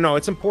West. Yeah, no,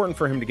 it's important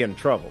for him to get in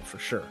trouble, for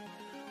sure. All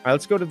right,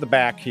 let's go to the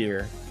back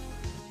here.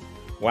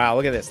 Wow,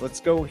 look at this. Let's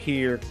go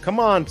here. Come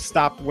on,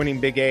 stop winning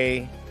Big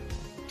A.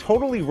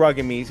 Totally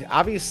rugging me.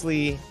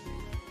 Obviously,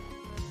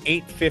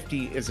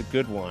 850 is a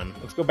good one.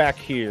 Let's go back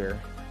here.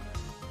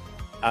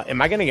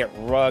 Am I going to get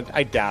rugged?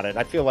 I doubt it.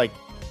 I feel like,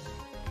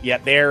 yeah,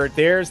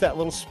 there's that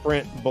little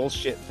sprint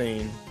bullshit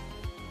thing.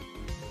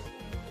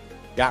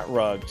 Got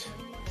rugged.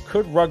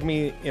 Could rug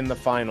me in the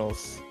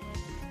finals.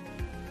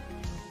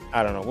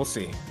 I don't know. We'll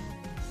see.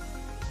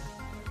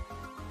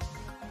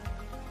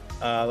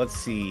 Let's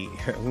see.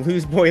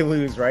 Lose boy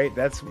lose, right?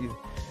 That's,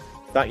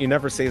 thought you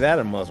never say that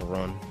in Muzzle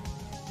Run.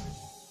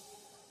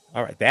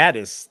 All right, that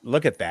is,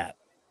 look at that.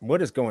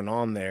 What is going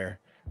on there?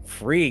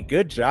 Free,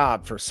 good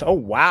job for, so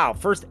wow,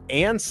 first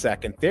and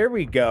second. There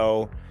we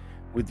go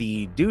with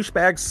the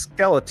douchebag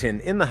skeleton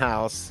in the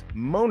house.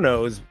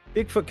 Monos,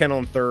 Bigfoot Kennel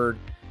in third,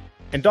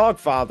 and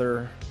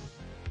Dogfather,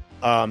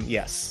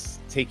 yes,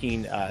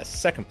 taking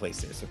second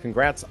place there. So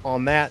congrats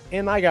on that.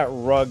 And I got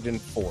rugged in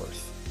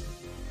fourth.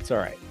 It's all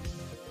right.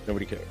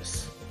 Nobody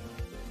cares.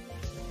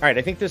 All right,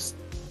 I think this,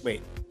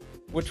 wait,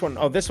 which one?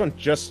 Oh, this one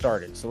just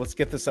started. So let's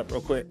get this up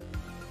real quick.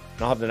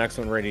 And I'll have the next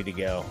one ready to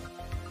go.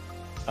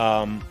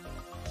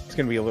 It's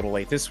going to be a little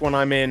late. This one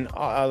I'm in,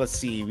 let's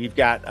see. We've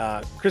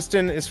got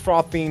Kristen is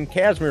frothing,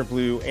 Cashmere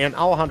Blue, and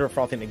Alejandro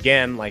frothing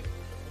again, like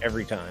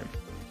every time.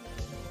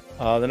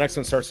 The next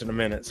one starts in a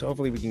minute, so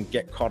hopefully we can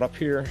get caught up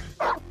here.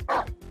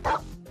 All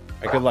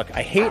right, good luck.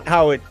 I hate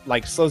how it,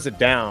 like, slows it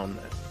down.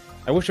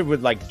 I wish it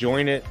would, like,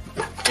 join it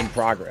in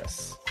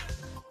progress.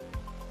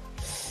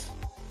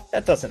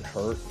 That doesn't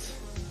hurt.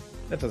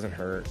 That doesn't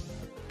hurt.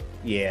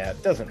 Yeah,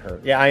 it doesn't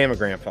hurt. Yeah, I am a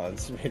grandpa.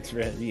 It's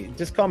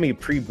just call me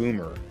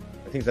pre-boomer.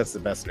 I think that's the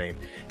best name.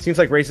 Seems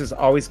like races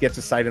always get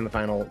to sight in the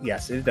final.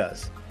 Yes, it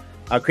does.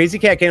 Crazy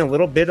Cat getting a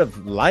little bit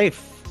of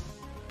life.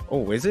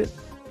 Oh, is it?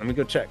 Let me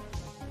go check.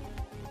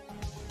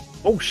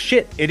 Oh,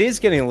 shit. It is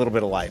getting a little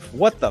bit of life.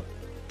 What the?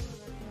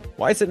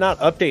 Why is it not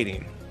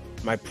updating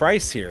my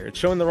price here? It's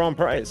showing the wrong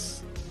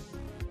price.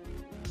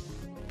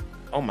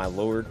 Oh, my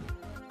lord.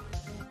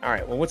 All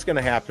right, well, what's going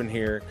to happen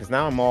here? Because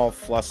now I'm all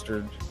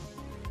flustered.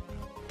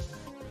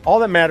 All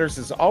that matters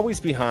is always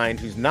behind.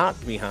 Who's not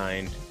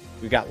behind?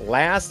 We got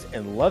last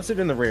and loves it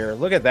in the rear.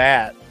 Look at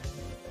that.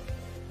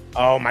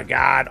 Oh, my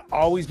God.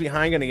 Always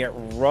behind. Going to get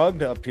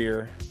rugged up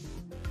here.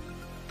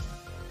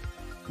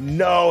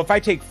 No, if I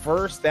take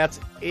first, that's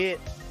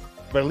it.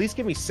 But at least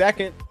give me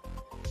second.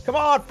 Come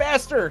on,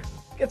 faster.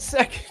 Get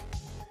second.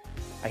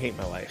 I hate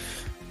my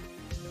life.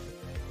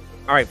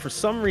 All right, for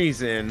some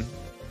reason,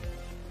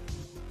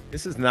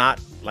 this is not,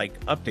 like,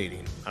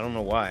 updating. I don't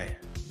know why.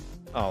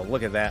 Oh,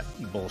 look at that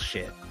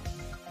bullshit.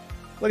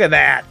 Look at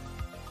that.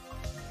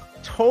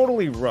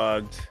 Totally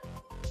rugged.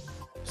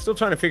 Still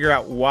trying to figure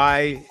out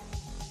why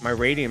my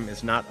radium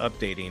is not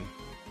updating.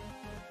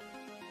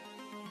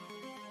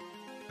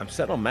 I'm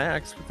set on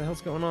max. What the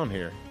hell's going on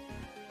here?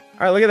 All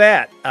right, look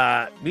at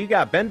that. We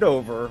got Bend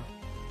Over,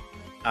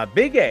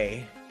 Big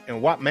A,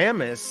 and Wat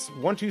Mammoth,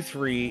 1, 2,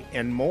 3,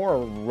 and more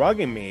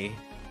rugging me.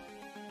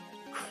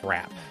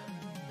 Crap.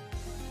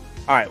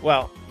 All right,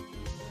 well,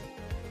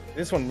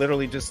 this one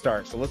literally just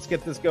starts. So let's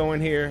get this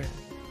going here.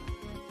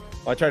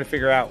 While I try to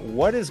figure out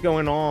what is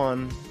going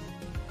on.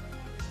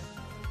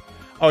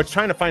 Oh, it's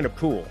trying to find a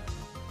pool.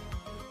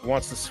 It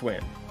wants to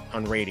swim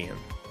on radium.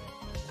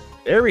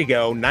 There we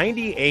go.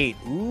 98.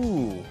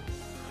 Ooh.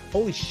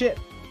 Holy shit.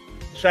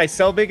 Should I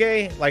sell Big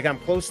A? Like I'm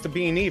close to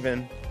being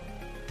even.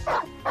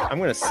 I'm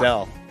going to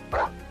sell.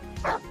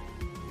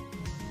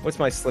 What's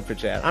my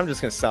slippage at? I'm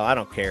just going to sell. I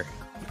don't care.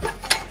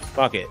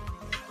 Fuck it.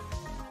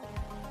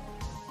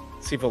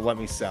 See if it'll let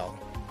me sell.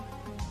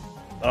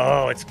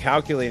 Oh, it's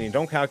calculating.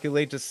 Don't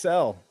calculate, just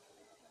sell.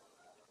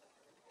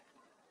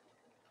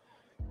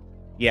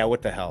 Yeah,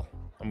 what the hell?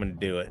 I'm going to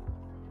do it.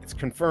 It's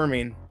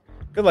confirming.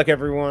 Good luck,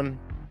 everyone.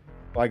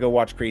 While I go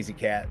watch Crazy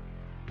Cat.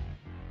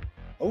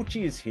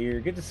 Ochi is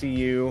here. Good to see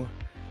you.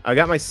 I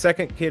got my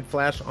second kid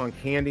flash on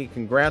Candy.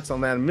 Congrats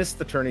on that. I missed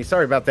the tourney.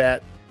 Sorry about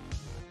that.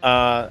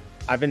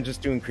 I've been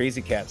just doing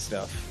Crazy Cat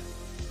stuff.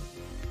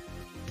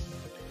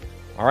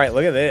 All right,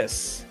 look at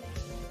this.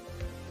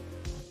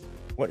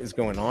 What is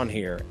going on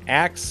here?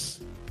 Axe,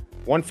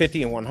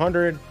 150 and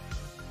 100.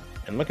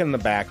 And look in the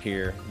back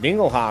here.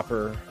 Dingle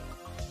Hopper.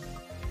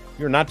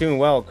 You're not doing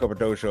well, Cobra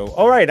Dojo.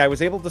 All right, I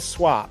was able to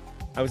swap.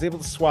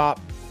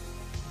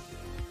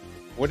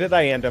 What did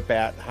I end up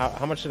at?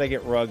 How much did I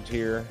get rugged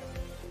here?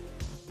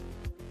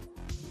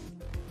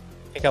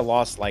 I think I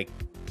lost like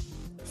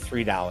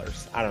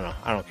 $3. I don't know.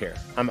 I don't care.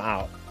 I'm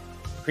out.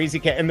 Crazy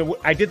Cat. And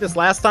I did this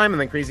last time, and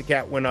then Crazy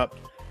Cat went up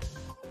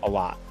a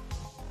lot.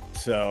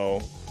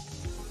 So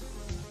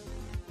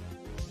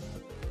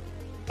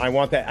I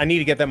want that. I need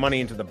to get that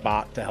money into the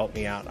bot to help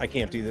me out. I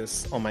can't do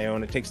this on my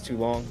own. It takes too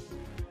long.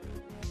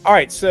 All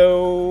right,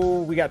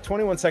 so we got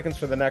 21 seconds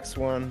for the next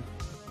one.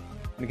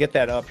 I'm gonna get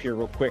that up here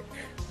real quick.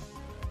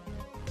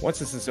 Once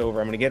this is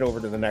over, I'm gonna get over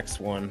to the next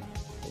one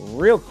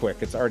real quick.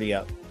 It's already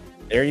up.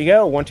 There you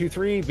go. 1, 2,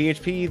 3,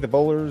 BHP, the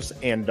Bowlers,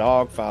 and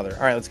Dogfather.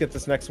 All right, let's get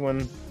this next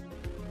one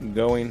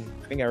going.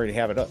 I think I already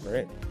have it up,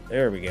 right?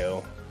 There we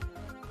go.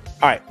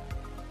 All right.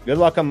 Good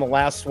luck on the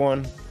last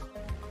one.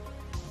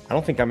 I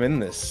don't think I'm in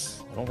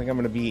this. I don't think I'm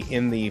going to be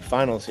in the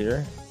finals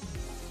here.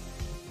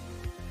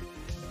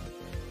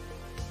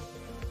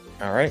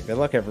 All right. Good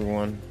luck,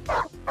 everyone.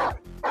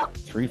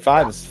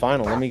 3-5 is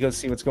final. Let me go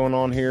see what's going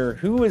on here.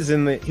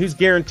 Who's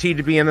guaranteed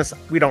to be in this?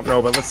 We don't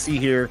know, but let's see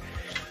here.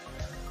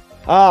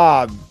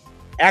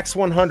 Axe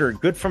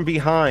 100, good from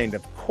behind.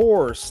 Of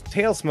course,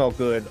 tail smell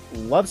good.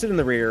 Loves it in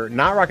the rear.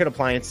 Not Rocket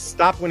Appliance.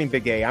 Stop winning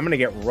Big A. I'm going to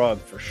get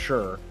rugged for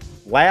sure.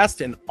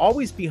 Last and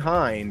always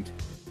behind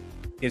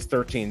is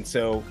 13.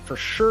 So for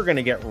sure going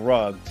to get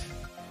rugged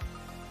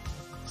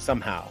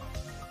somehow.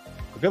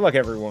 But good luck,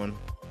 everyone.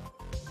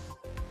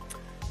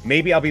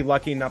 Maybe I'll be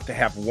lucky enough to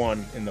have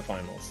one in the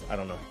finals. I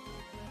don't know.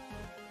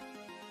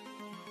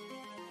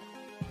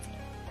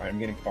 All right, I'm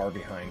getting far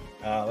behind.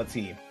 Let's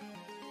see.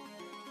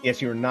 Yes,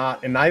 you're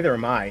not, and neither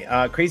am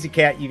I. Crazy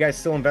Cat, you guys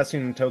still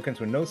investing in tokens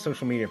with no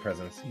social media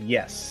presence?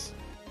 Yes.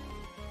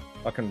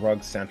 Fucking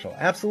Rug Central.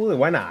 Absolutely,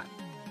 why not?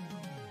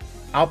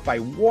 Out by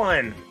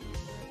 1.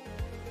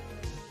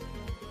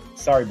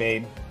 Sorry,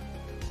 babe.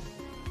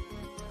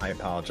 I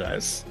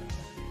apologize.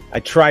 I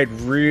tried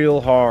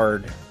real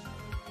hard.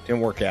 Didn't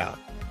work out.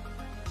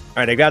 All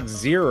right, I got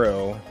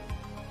 0.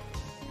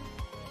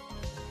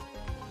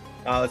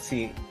 Let's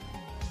see.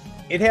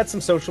 It had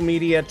some social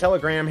media.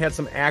 Telegram had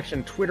some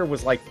action. Twitter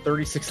was like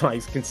 36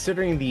 likes.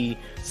 Considering the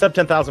sub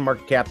 10,000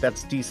 market cap,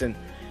 that's decent.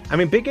 I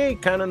mean, Big A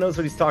kind of knows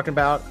what he's talking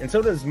about, and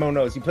so does Mo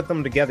knows. You put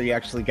them together, you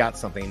actually got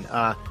something.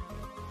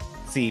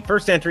 See,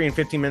 first entry in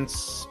 15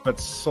 minutes, but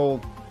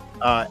sold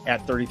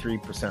at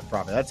 33%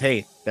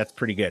 profit. That's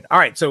pretty good. All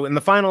right, so in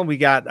the final, we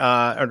got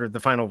under the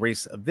final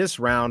race of this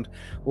round,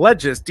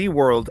 Legis,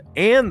 D-World,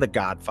 and the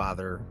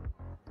Godfather,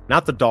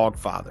 not the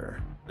Dogfather,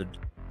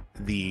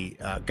 the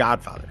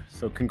Godfather.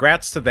 So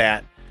congrats to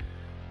that.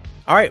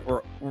 All right,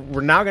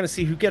 we're now going to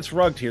see who gets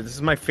rugged here. This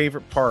is my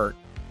favorite part,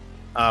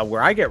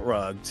 where I get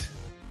rugged.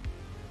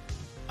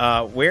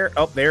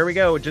 There we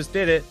go. It just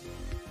did it.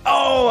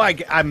 Oh,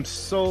 I'm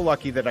so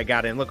lucky that I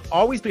got in. Look,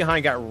 always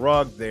behind got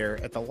rugged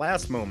there at the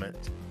last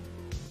moment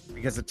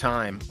because of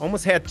time.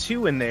 Almost had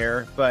 2 in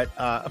there, but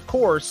of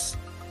course,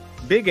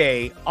 Big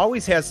A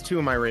always has 2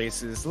 in my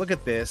races. Look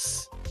at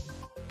this.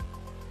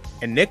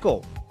 And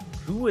Nickel,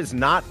 who is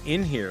not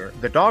in here?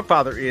 The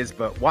Dogfather is,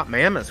 but what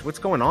mammoth? What's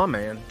going on,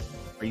 man?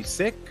 Are you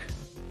sick?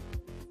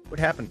 What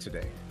happened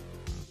today?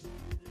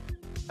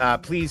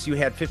 Please, you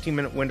had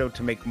 15-minute window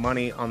to make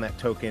money on that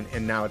token,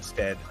 and now it's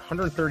dead.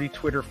 130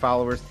 Twitter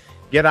followers.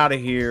 Get out of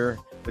here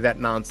with that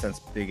nonsense,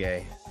 Big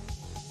A.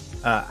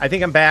 I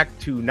think I'm back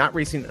to not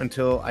racing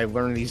until I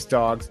learn these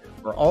dogs,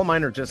 where all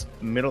mine are just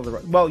middle of the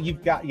road. Well, you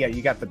got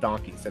the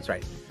donkeys. That's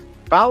right.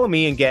 Follow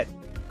me and get...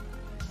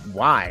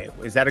 Why?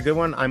 Is that a good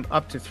one? I'm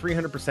up to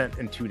 300%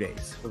 in 2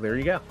 days. So there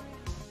you go.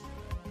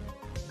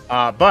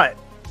 But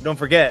don't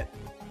forget,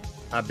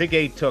 Big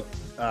A took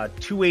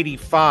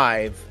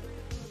 285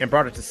 and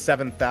brought it to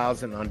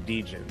 7,000 on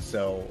Degen.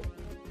 So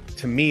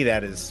to me,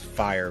 that is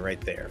fire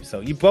right there. So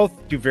you both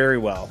do very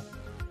well.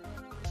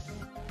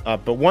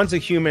 But one's a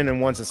human and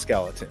one's a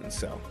skeleton.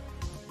 So, all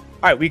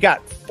right, we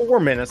got 4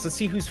 minutes. Let's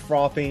see who's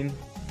frothing.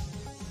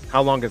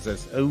 How long is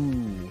this?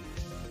 Ooh.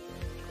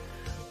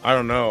 I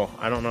don't know.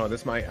 I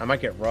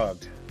might get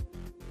rugged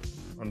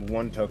on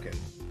 1 token.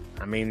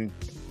 I mean,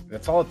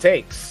 that's all it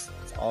takes.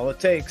 That's all it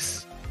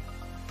takes.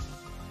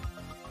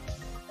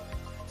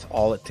 That's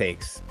all it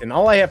takes. And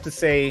all I have to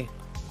say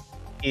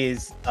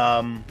is,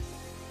 let's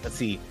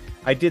see.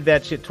 I did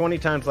that shit 20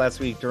 times last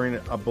week during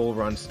a bull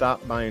run.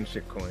 Stop buying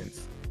shit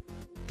coins.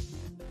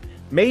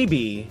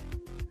 Maybe,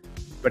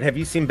 but have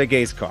you seen Big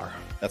A's car?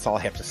 That's all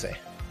I have to say.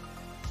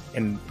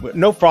 And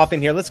no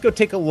frothing here. Let's go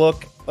take a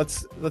look.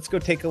 Let's go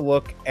take a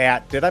look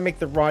at, did I make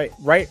the right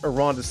or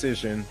wrong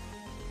decision?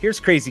 Here's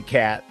Crazy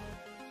Cat.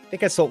 I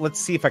think I sold. Let's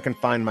see if I can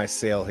find my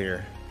sale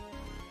here,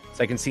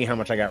 so I can see how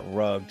much I got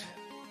rugged.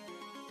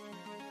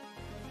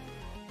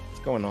 What's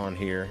going on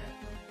here?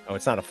 Oh,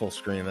 it's not a full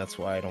screen. That's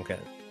why I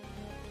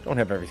don't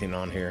have everything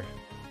on here.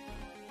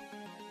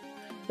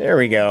 There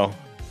we go.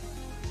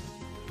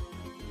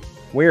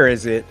 Where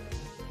is it?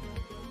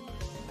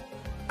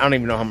 I don't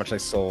even know how much I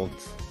sold,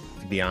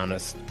 to be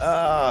honest.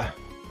 How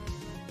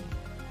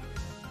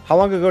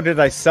long ago did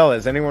I sell it?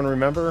 Does anyone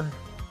remember?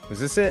 Was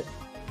this it?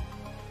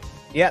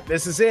 Yeah,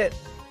 this is it.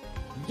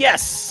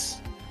 Yes!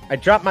 I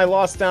dropped my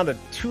loss down to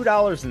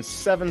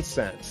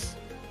 $2.07.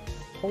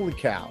 Holy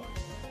cow.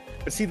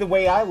 But see, the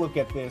way I look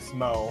at this,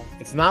 Mo,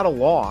 it's not a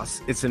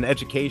loss, it's an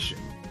education.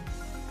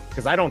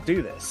 Because I don't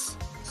do this.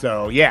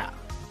 So, yeah,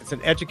 it's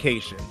an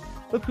education.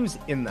 Look who's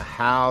in the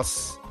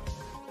house.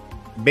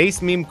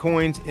 Base meme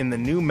coins in the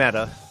new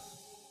meta.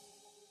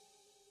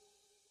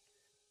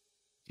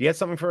 Do you have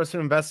something for us to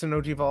invest in,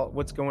 OG Vault?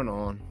 What's going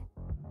on?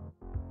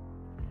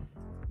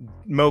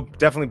 Mo,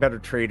 definitely better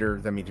trader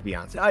than me, to be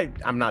honest.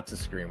 I'm not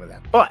disagreeing with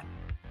that, but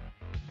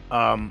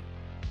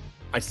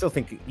I still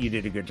think you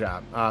did a good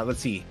job.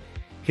 Let's see.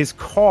 His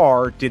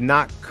car did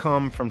not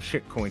come from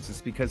shit coins.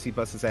 It's because he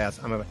busts his ass.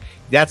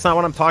 That's not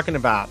what I'm talking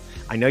about.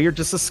 I know you're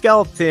just a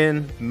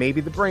skeleton.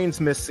 Maybe the brain's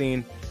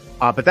missing.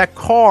 But that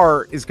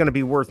car is going to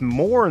be worth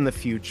more in the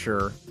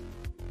future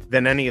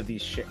than any of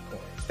these shit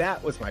coins.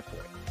 That was my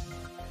point.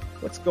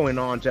 What's going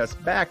on, Jess?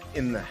 Back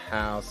in the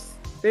house.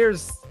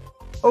 There's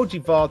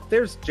OG Vault.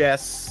 There's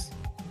Jess.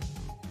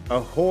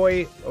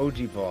 Ahoy, OG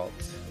Vault.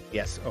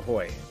 Yes,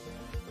 ahoy.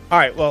 All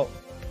right, well,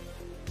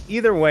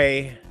 either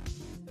way,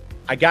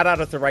 I got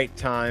out at the right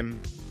time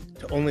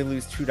to only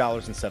lose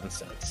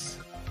 $2.07.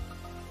 All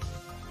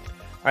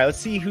right, let's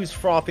see who's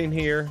frothing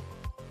here.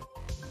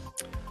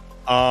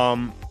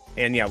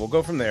 And yeah, we'll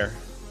go from there.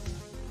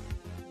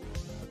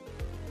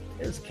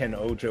 There's Ken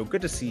Ojo.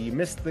 Good to see you.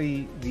 Missed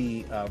the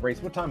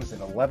race. What time is it?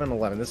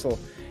 11:11.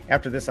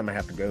 After this, I'm gonna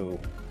have to go.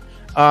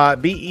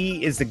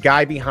 BE is the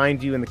guy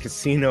behind you in the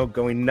casino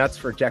going nuts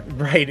for Jack.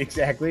 Right,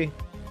 exactly.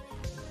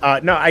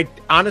 No, I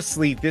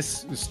honestly,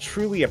 this was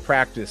truly a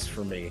practice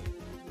for me.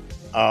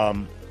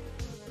 And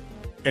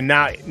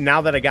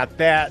now that I got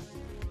that,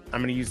 I'm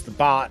gonna use the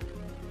bot.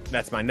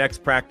 That's my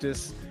next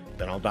practice.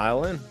 Then I'll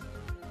dial in.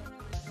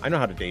 I know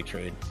how to day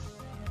trade.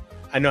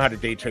 I know how to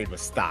day trade with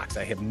stocks.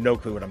 I have no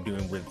clue what I'm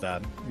doing with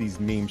these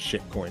meme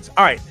shit coins.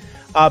 All right.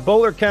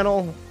 Bowler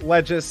Kennel,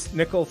 Legis,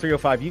 Nickel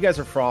 305. You guys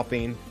are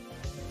frothing.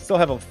 Still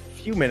have a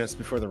few minutes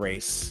before the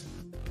race.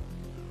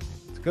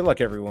 So good luck,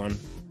 everyone.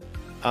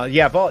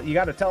 Yeah, Vault, you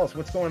got to tell us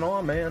what's going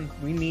on, man.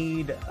 We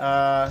need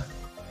some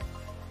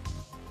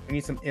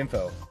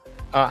info.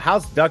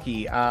 How's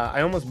Ducky?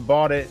 I almost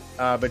bought it,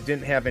 but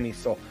didn't have any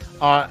soul.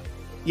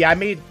 Yeah, I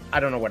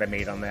don't know what I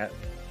made on that.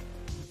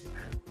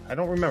 I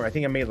don't remember. I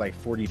think I made like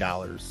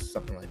 $40,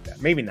 something like that.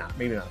 Maybe not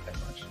that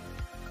much.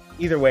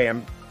 Either way,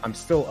 I'm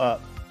still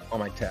up on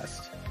my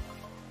test.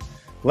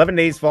 11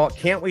 days, Vault.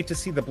 Can't wait to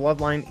see the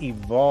bloodline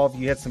evolve.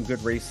 You had some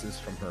good races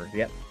from her.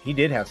 Yep, he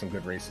did have some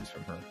good races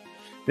from her.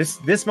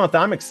 This month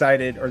I'm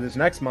excited, or this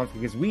next month,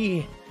 because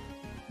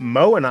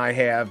Mo and I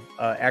have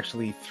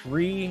actually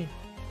three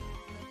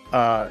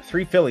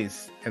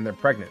fillies, and they're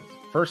pregnant.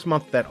 First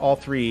month that all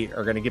three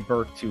are going to give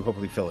birth to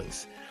hopefully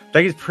fillies.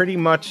 Becky's pretty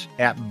much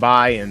at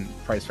buy-in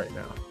price right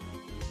now.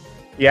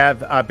 Yeah,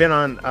 I've been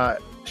on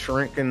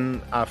Fricken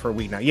for a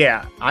week now.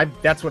 Yeah,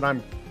 that's what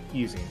I'm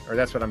using, or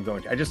that's what I'm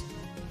going to. I just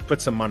put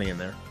some money in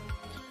there.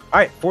 All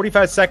right,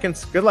 45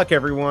 seconds. Good luck,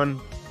 everyone.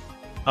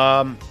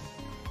 I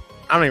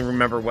don't even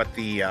remember what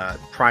the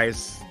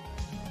prize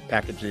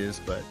package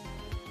is, but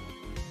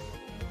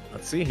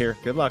let's see here.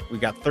 Good luck. We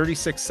got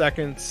 36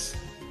 seconds.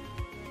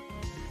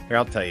 Here,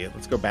 I'll tell you.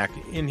 Let's go back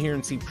in here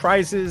and see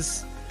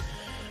prizes.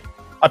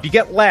 If you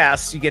get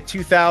last, you get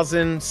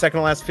 2,000. Second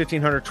to last,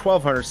 1,500,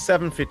 1,200,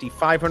 750,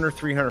 500,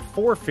 300,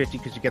 450,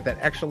 because you get that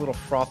extra little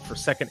froth for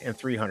second and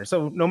 300.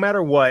 So no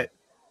matter what,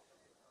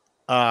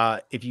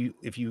 if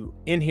you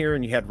in here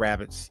and you had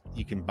rabbits,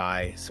 you can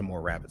buy some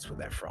more rabbits with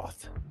that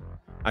froth.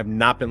 I've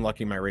not been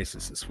lucky in my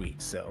races this week,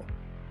 so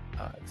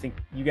I think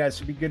you guys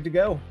should be good to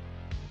go.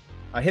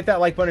 Hit that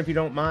like button if you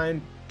don't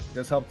mind. It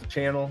does help the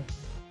channel.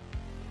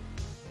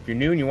 If you're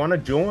new and you want to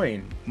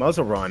join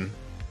Muzzle Run,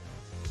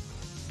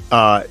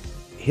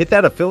 hit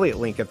that affiliate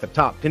link at the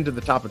top, pinned to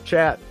the top of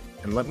chat,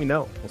 and let me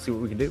know. We'll see what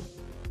we can do.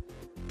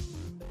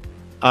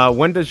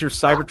 When does your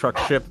Cybertruck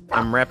ship?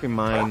 I'm wrapping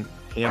mine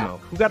ammo.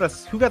 Who got the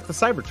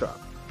Cybertruck?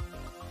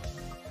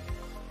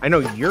 I know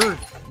you're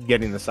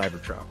getting the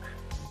Cybertruck.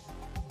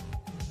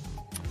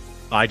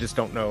 I just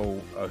don't know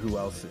who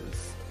else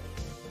is.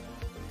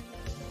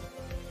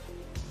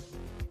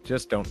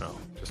 Just don't know.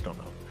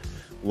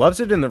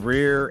 Loves it in the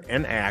rear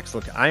and axe.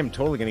 Look, I am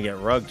totally going to get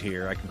rugged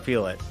here. I can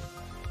feel it.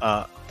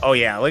 Oh,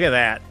 yeah. Look at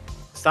that.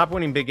 Stop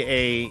winning Big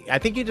A. I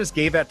think he just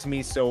gave that to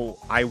me so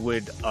I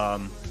would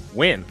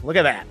win. Look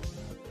at that.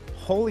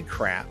 Holy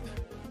crap.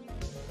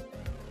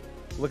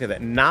 Look at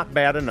that. Not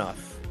bad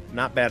enough.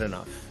 Not bad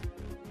enough.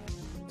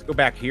 Let's go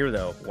back here,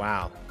 though.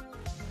 Wow.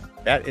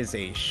 That is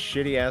a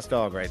shitty-ass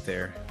dog right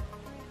there.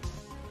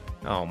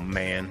 Oh,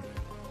 man.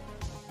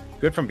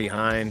 Good from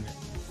behind.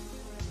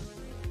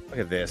 Look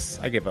at this.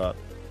 I give up.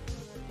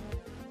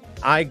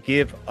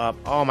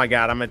 Oh, my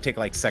God. I'm going to take,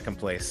 like, second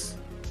place.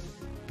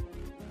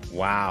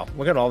 Wow.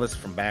 Look at all this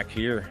from back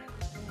here.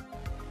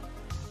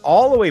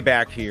 All the way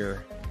back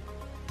here.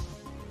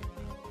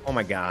 Oh,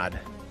 my God.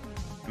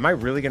 Am I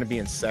really going to be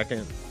in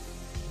second?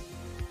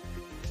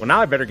 Well,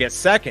 now I better get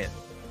second.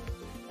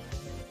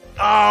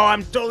 Oh,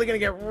 I'm totally going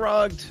to get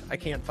rugged. I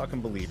can't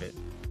fucking believe it.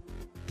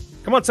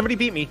 Come on, somebody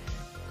beat me.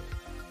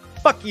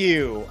 Fuck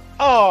you.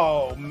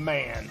 Oh,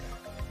 man.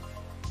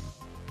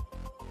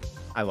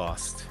 I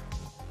lost.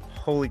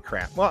 Holy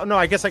crap. Well, no,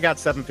 I guess I got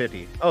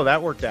 750. Oh,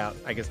 that worked out,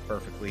 I guess,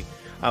 perfectly.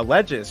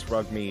 Legis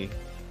rugged me.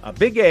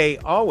 Big A,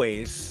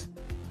 always.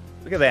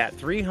 Look at that,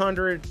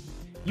 300.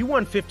 You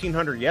won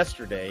 1,500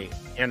 yesterday,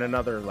 and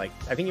another, like,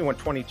 I think you won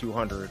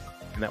 2,200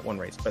 in that one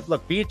race. But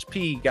look,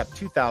 BHP got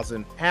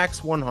 2,000,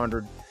 Axe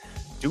 100,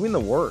 doing the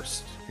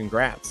worst.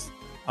 Congrats.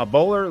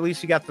 Bowler, at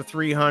least you got the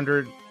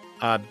 300.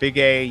 Big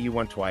A, you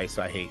won twice.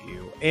 I hate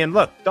you. And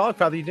look,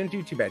 Dogfather, you didn't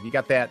do too bad. You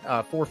got that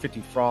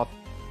 450 froth.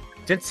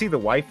 Didn't see the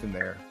wife in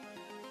there.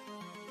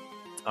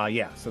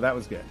 Yeah, so that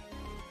was good.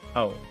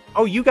 Oh,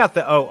 you got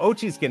the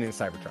Ochi's getting the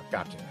Cybertruck.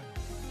 Gotcha.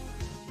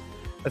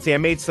 Let's see. I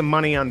made some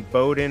money on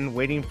Bowden,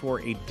 waiting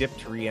for a dip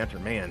to re-enter.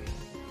 Man,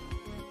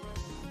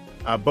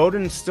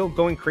 Bowden's still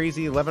going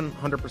crazy,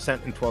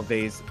 1,100% in 12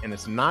 days, and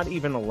it's not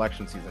even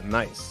election season.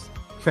 Nice.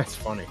 That's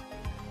funny.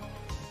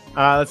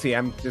 Let's see.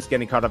 I'm just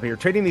getting caught up here.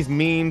 Trading these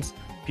memes,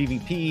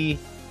 PvP.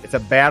 It's a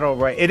battle,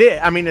 right? It is.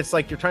 I mean, it's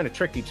like you're trying to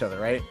trick each other,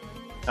 right?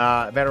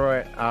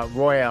 Battle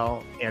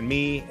Royale, and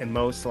me and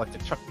Mo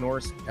selected Chuck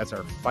Norris as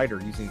our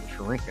fighter using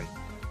Shuriken.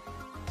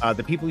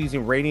 The people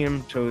using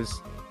Radium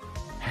chose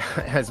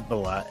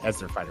Hezbollah as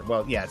their fighter.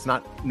 Well, yeah, it's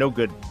not no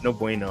good, no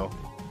bueno.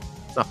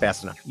 It's not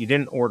fast enough. You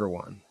didn't order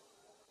one.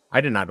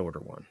 I did not order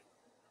one.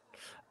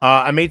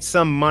 I made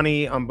some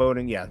money on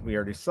Bowden. Yeah, we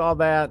already saw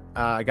that.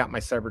 I got my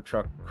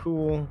Cybertruck.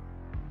 Cool.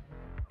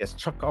 Yes,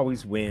 Chuck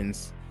always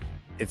wins.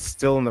 It's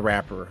still in the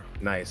wrapper.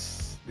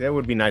 Nice. That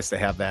would be nice to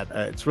have that.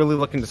 It's really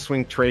looking to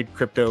swing trade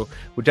crypto.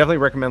 Would definitely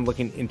recommend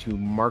looking into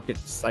Market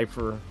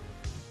Cipher.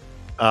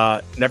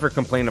 Never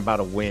complain about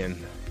a win.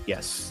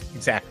 Yes,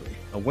 exactly.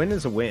 A win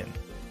is a win.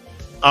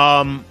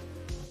 Man,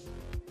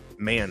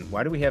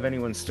 why do we have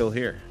anyone still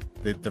here?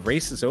 The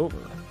race is over.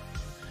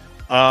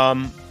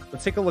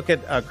 Let's take a look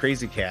at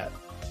Crazy Cat.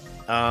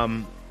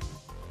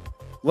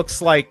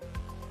 Looks like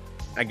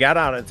I got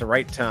out at the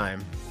right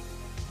time.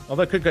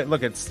 Although,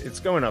 look, it's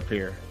going up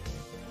here.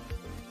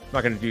 I'm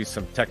not going to do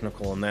some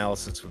technical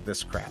analysis with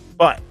this crap,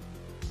 but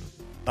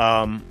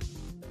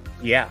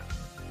yeah,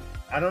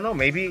 I don't know.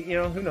 Maybe, you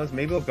know, who knows?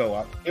 Maybe it'll go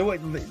up. It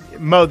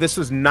would. Mo, this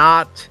was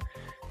not.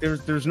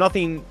 There's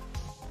nothing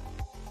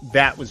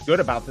that was good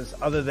about this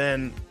other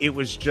than it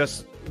was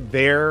just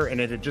there and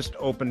it had just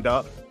opened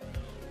up,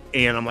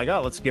 and I'm like,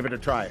 oh, let's give it a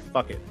try.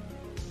 Fuck it,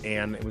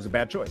 and it was a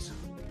bad choice.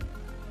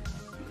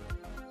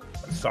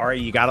 Sorry,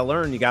 you got to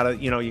learn. You got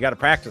to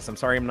practice. I'm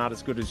sorry I'm not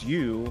as good as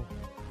you,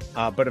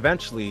 but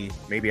eventually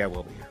maybe I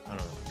will be. I don't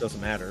know. It doesn't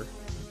matter.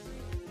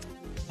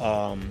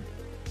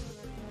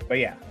 But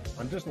yeah,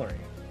 I'm just learning.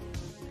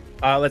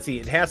 Let's see.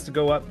 It has to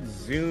go up.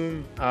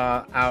 Zoom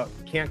out.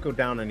 Can't go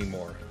down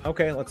anymore.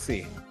 Okay, let's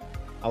see.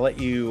 I'll let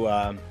you.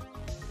 I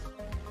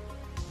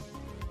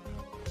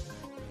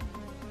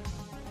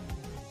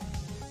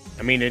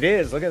mean, it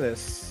is. Look at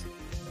this.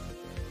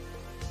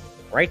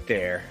 Right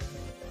there.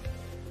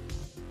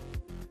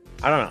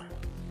 I don't know.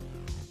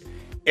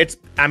 It's,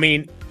 I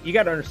mean, you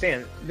got to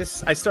understand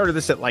this. I started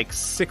this at like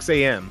 6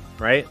 a.m.,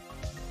 right?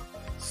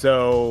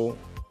 So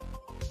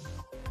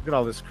look at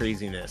all this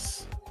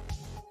craziness.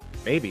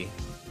 Maybe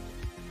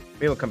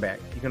it'll come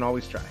back. You can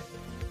always try.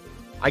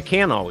 I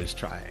can always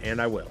try,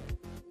 and I will.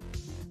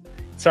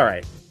 It's all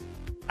right.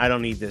 I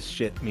don't need this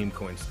shit meme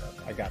coin stuff.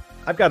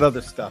 I've got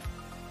other stuff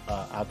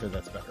out there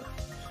that's better.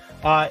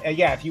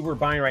 Yeah, if you were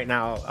buying right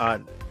now,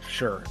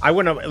 sure. I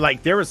wouldn't have,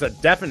 like, there was a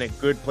definite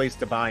good place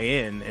to buy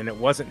in, and it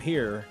wasn't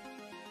here.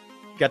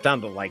 Got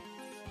down to like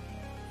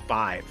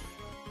 5.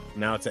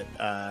 Now it's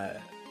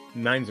at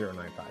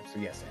 9095. So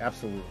yes,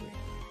 absolutely.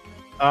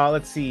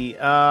 Let's see.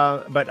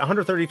 But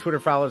 130 Twitter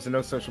followers and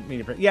no social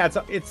media. Yeah,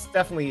 it's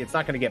definitely, it's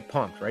not going to get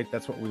pumped, right?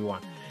 That's what we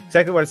want.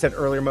 Exactly what I said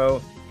earlier,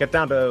 Mo. Got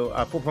down to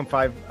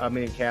 4.5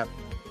 million cap.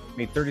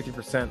 Made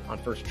 33% on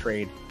first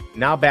trade.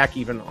 Now back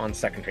even on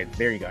second trade.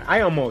 There you go. I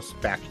almost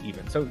back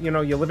even. So, you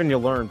know, you live and you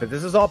learn, but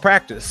this is all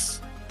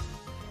practice.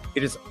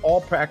 It is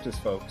all practice,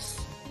 folks.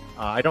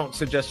 I don't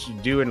suggest you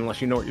do it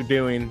unless you know what you're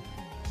doing,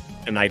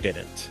 and I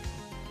didn't.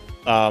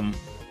 I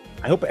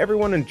hope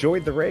everyone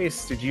enjoyed the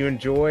race. Did you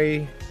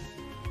enjoy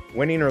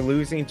winning or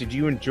losing? Did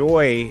you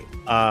enjoy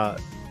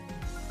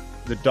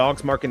the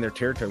dogs marking their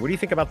territory? What do you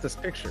think about this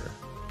picture?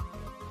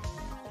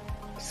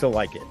 I still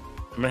like it.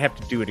 I'm going to have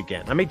to do it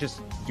again. I may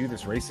just do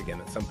this race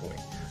again at some point.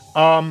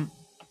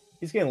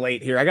 It's getting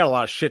late here. I got a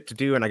lot of shit to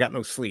do and I got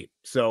no sleep.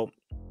 So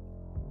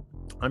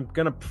I'm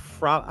gonna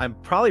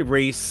probably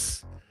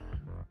race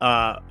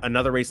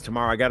another race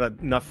tomorrow. I got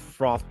enough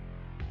froth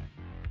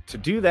to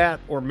do that,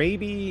 or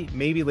maybe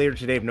later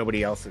today if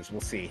nobody else is.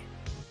 We'll see.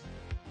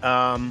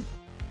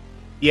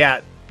 Yeah,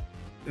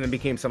 and then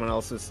became someone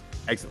else's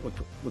exit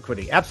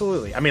liquidity.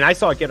 Absolutely. I mean, I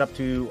saw it get up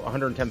to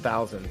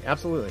 110,000.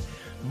 Absolutely.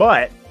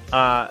 But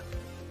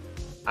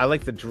I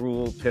like the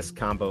drool piss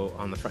combo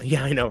on the front.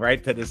 Yeah, I know,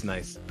 right? That is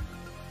nice.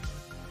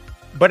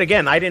 But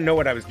again, I didn't know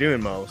what I was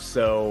doing, Mo.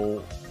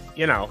 So,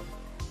 you know,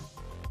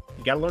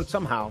 you got to learn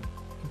somehow.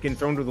 Getting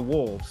thrown to the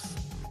wolves.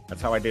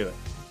 That's how I do it.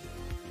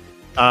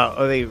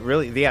 Oh, they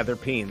really? Yeah, they're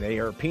peeing. They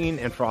are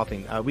peeing and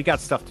frothing. We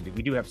got stuff to do.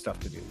 We do have stuff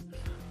to do.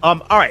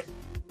 All right.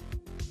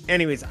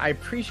 Anyways, I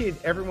appreciate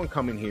everyone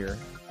coming here.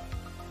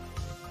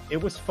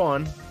 It was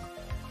fun.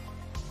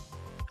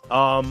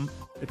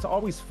 It's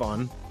always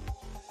fun.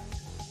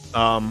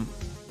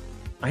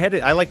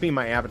 I like being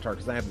my avatar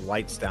because I have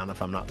lights down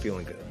if I'm not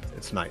feeling good.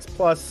 It's nice.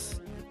 Plus,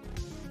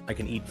 I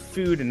can eat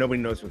food and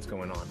nobody knows what's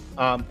going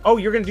on. Oh,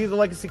 you're going to do the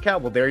Legacy Cow.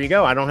 Well, there you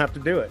go. I don't have to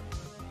do it.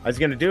 I was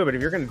going to do it, but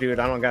if you're going to do it,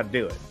 I don't got to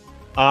do it.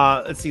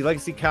 Let's see.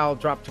 Legacy Cow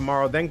drop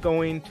tomorrow. Then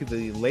going to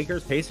the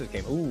Lakers-Pacers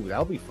game. Ooh,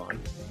 that'll be fun.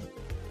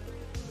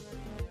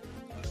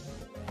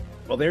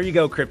 Well, there you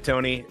go,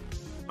 Kryptoni.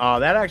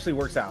 That actually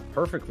works out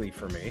perfectly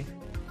for me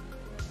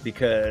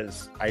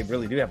because I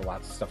really do have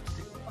lots of stuff to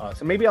do.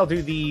 So maybe I'll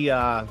do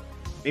the...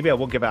 maybe I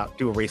will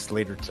do a race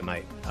later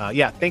tonight.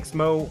 Yeah, thanks,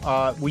 Mo.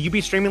 Will you be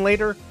streaming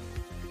later?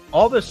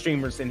 All the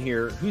streamers in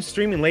here, who's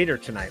streaming later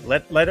tonight?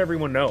 Let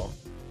everyone know.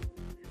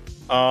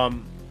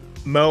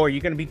 Mo, are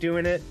you going to be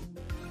doing it?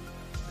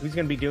 Who's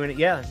going to be doing it?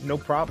 Yeah, no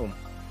problem.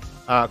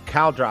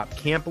 Cal Drop.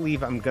 Can't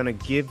believe I'm going to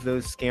give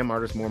those scam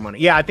artists more money.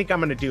 Yeah, I think I'm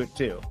going to do it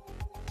too.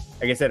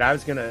 Like I said, I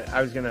was gonna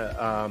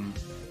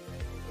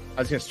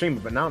stream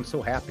it, but now I'm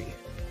so happy.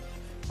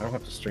 I don't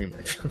have to stream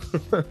it.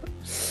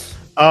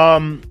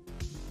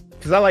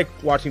 Because I like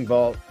watching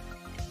Vault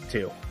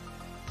too.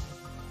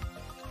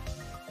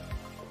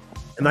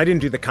 And I didn't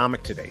do the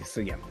comic today,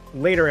 so yeah.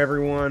 Later,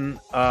 everyone.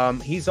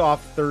 He's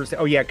off Thursday.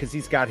 Oh yeah, because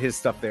he's got his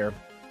stuff there.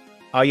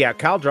 Yeah,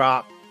 Cal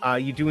Drop.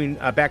 You doing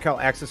a back Cal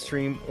access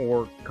stream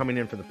or coming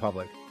in for the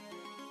public?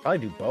 Probably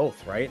do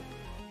both, right?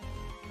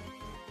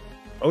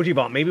 OG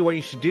Vault. Maybe what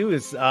you should do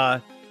is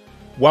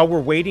while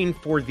we're waiting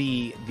for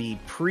the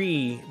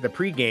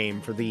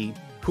pre-game for the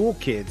pool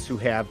kids who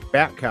have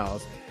bat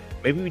cows,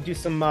 maybe we do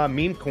some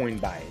meme coin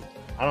buying.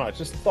 I don't know. It's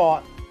just a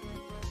thought.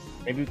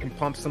 Maybe we can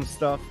pump some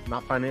stuff.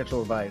 Not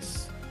financial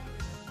advice.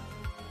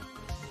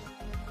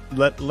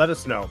 Let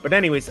us know. But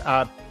anyways,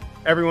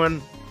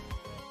 everyone,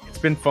 it's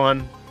been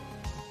fun.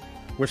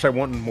 Wish I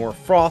wanted more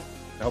froth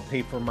to help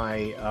pay for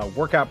my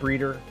workout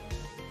breeder.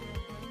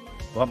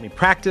 Will help me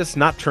practice,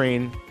 not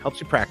train.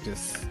 Helps you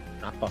practice,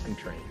 not fucking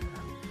train.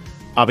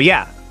 But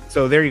yeah,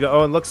 so there you go.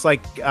 Oh, it looks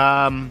like,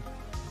 yeah,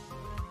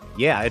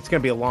 it's going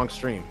to be a long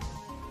stream.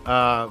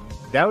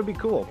 That would be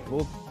cool.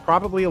 Well,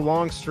 probably a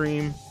long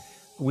stream.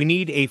 We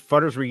need a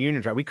Futters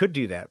reunion drive. We could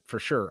do that for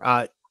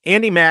sure.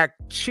 Andy Mac,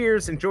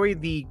 cheers. Enjoy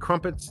the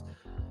crumpets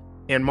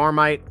and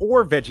Marmite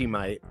or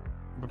Vegemite,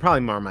 but probably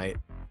Marmite.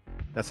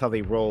 That's how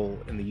they roll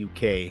in the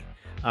UK.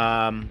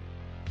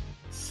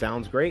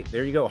 Sounds great.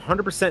 There you go.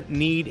 100%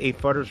 need a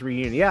Futters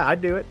reunion. Yeah, I'd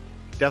do it.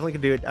 Definitely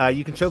could do it.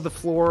 You can show the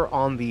floor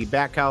on the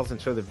back cows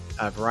and show the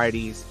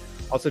varieties.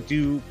 Also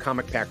do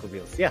comic pack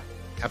reveals. Yeah,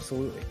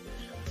 absolutely.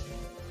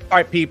 All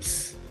right,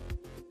 peeps,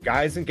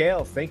 guys and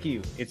gals, thank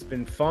you. It's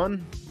been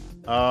fun.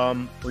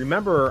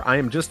 Remember, I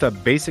am just a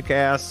basic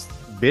ass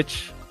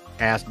bitch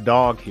ass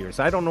dog here,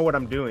 so I don't know what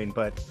I'm doing,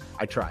 but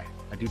I try.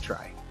 I do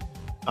try.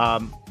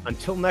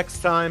 Until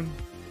next time,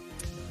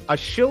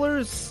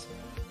 Schiller's.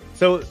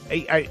 So,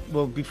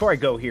 well, before I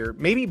go here,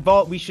 maybe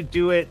Vault, we should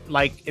do it,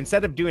 like,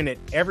 instead of doing it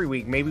every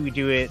week, maybe we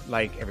do it,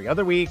 like, every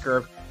other week,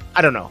 or,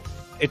 I don't know.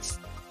 It's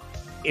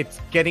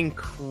getting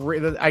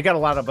crazy. I got a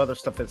lot of other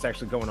stuff that's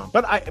actually going on,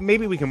 but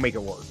maybe we can make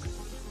it work.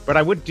 But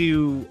I would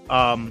do,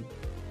 I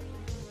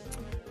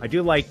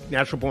do like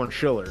Natural Born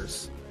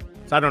Schillers,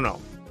 so I don't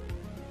know.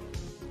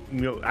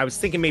 You know, I was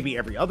thinking maybe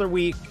every other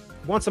week.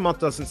 Once a month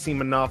doesn't seem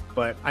enough,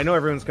 but I know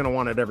everyone's going to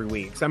want it every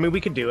week. So, I mean,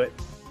 we could do it.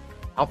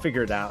 I'll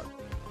figure it out.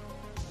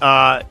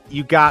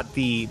 You got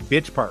the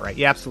bitch part right.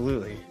 Yeah,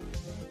 absolutely.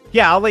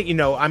 Yeah, I'll let you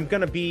know. I'm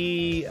going to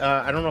be,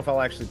 I don't know if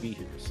I'll actually be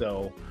here.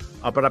 So,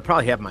 but I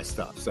probably have my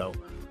stuff. So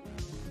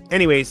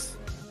anyways,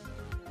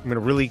 I'm going to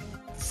really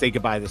say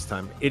goodbye this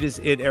time. It is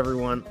it,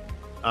 everyone.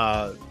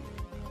 Have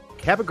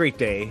a great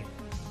day.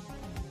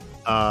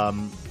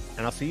 And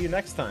I'll see you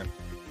next time.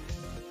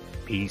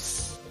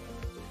 Peace.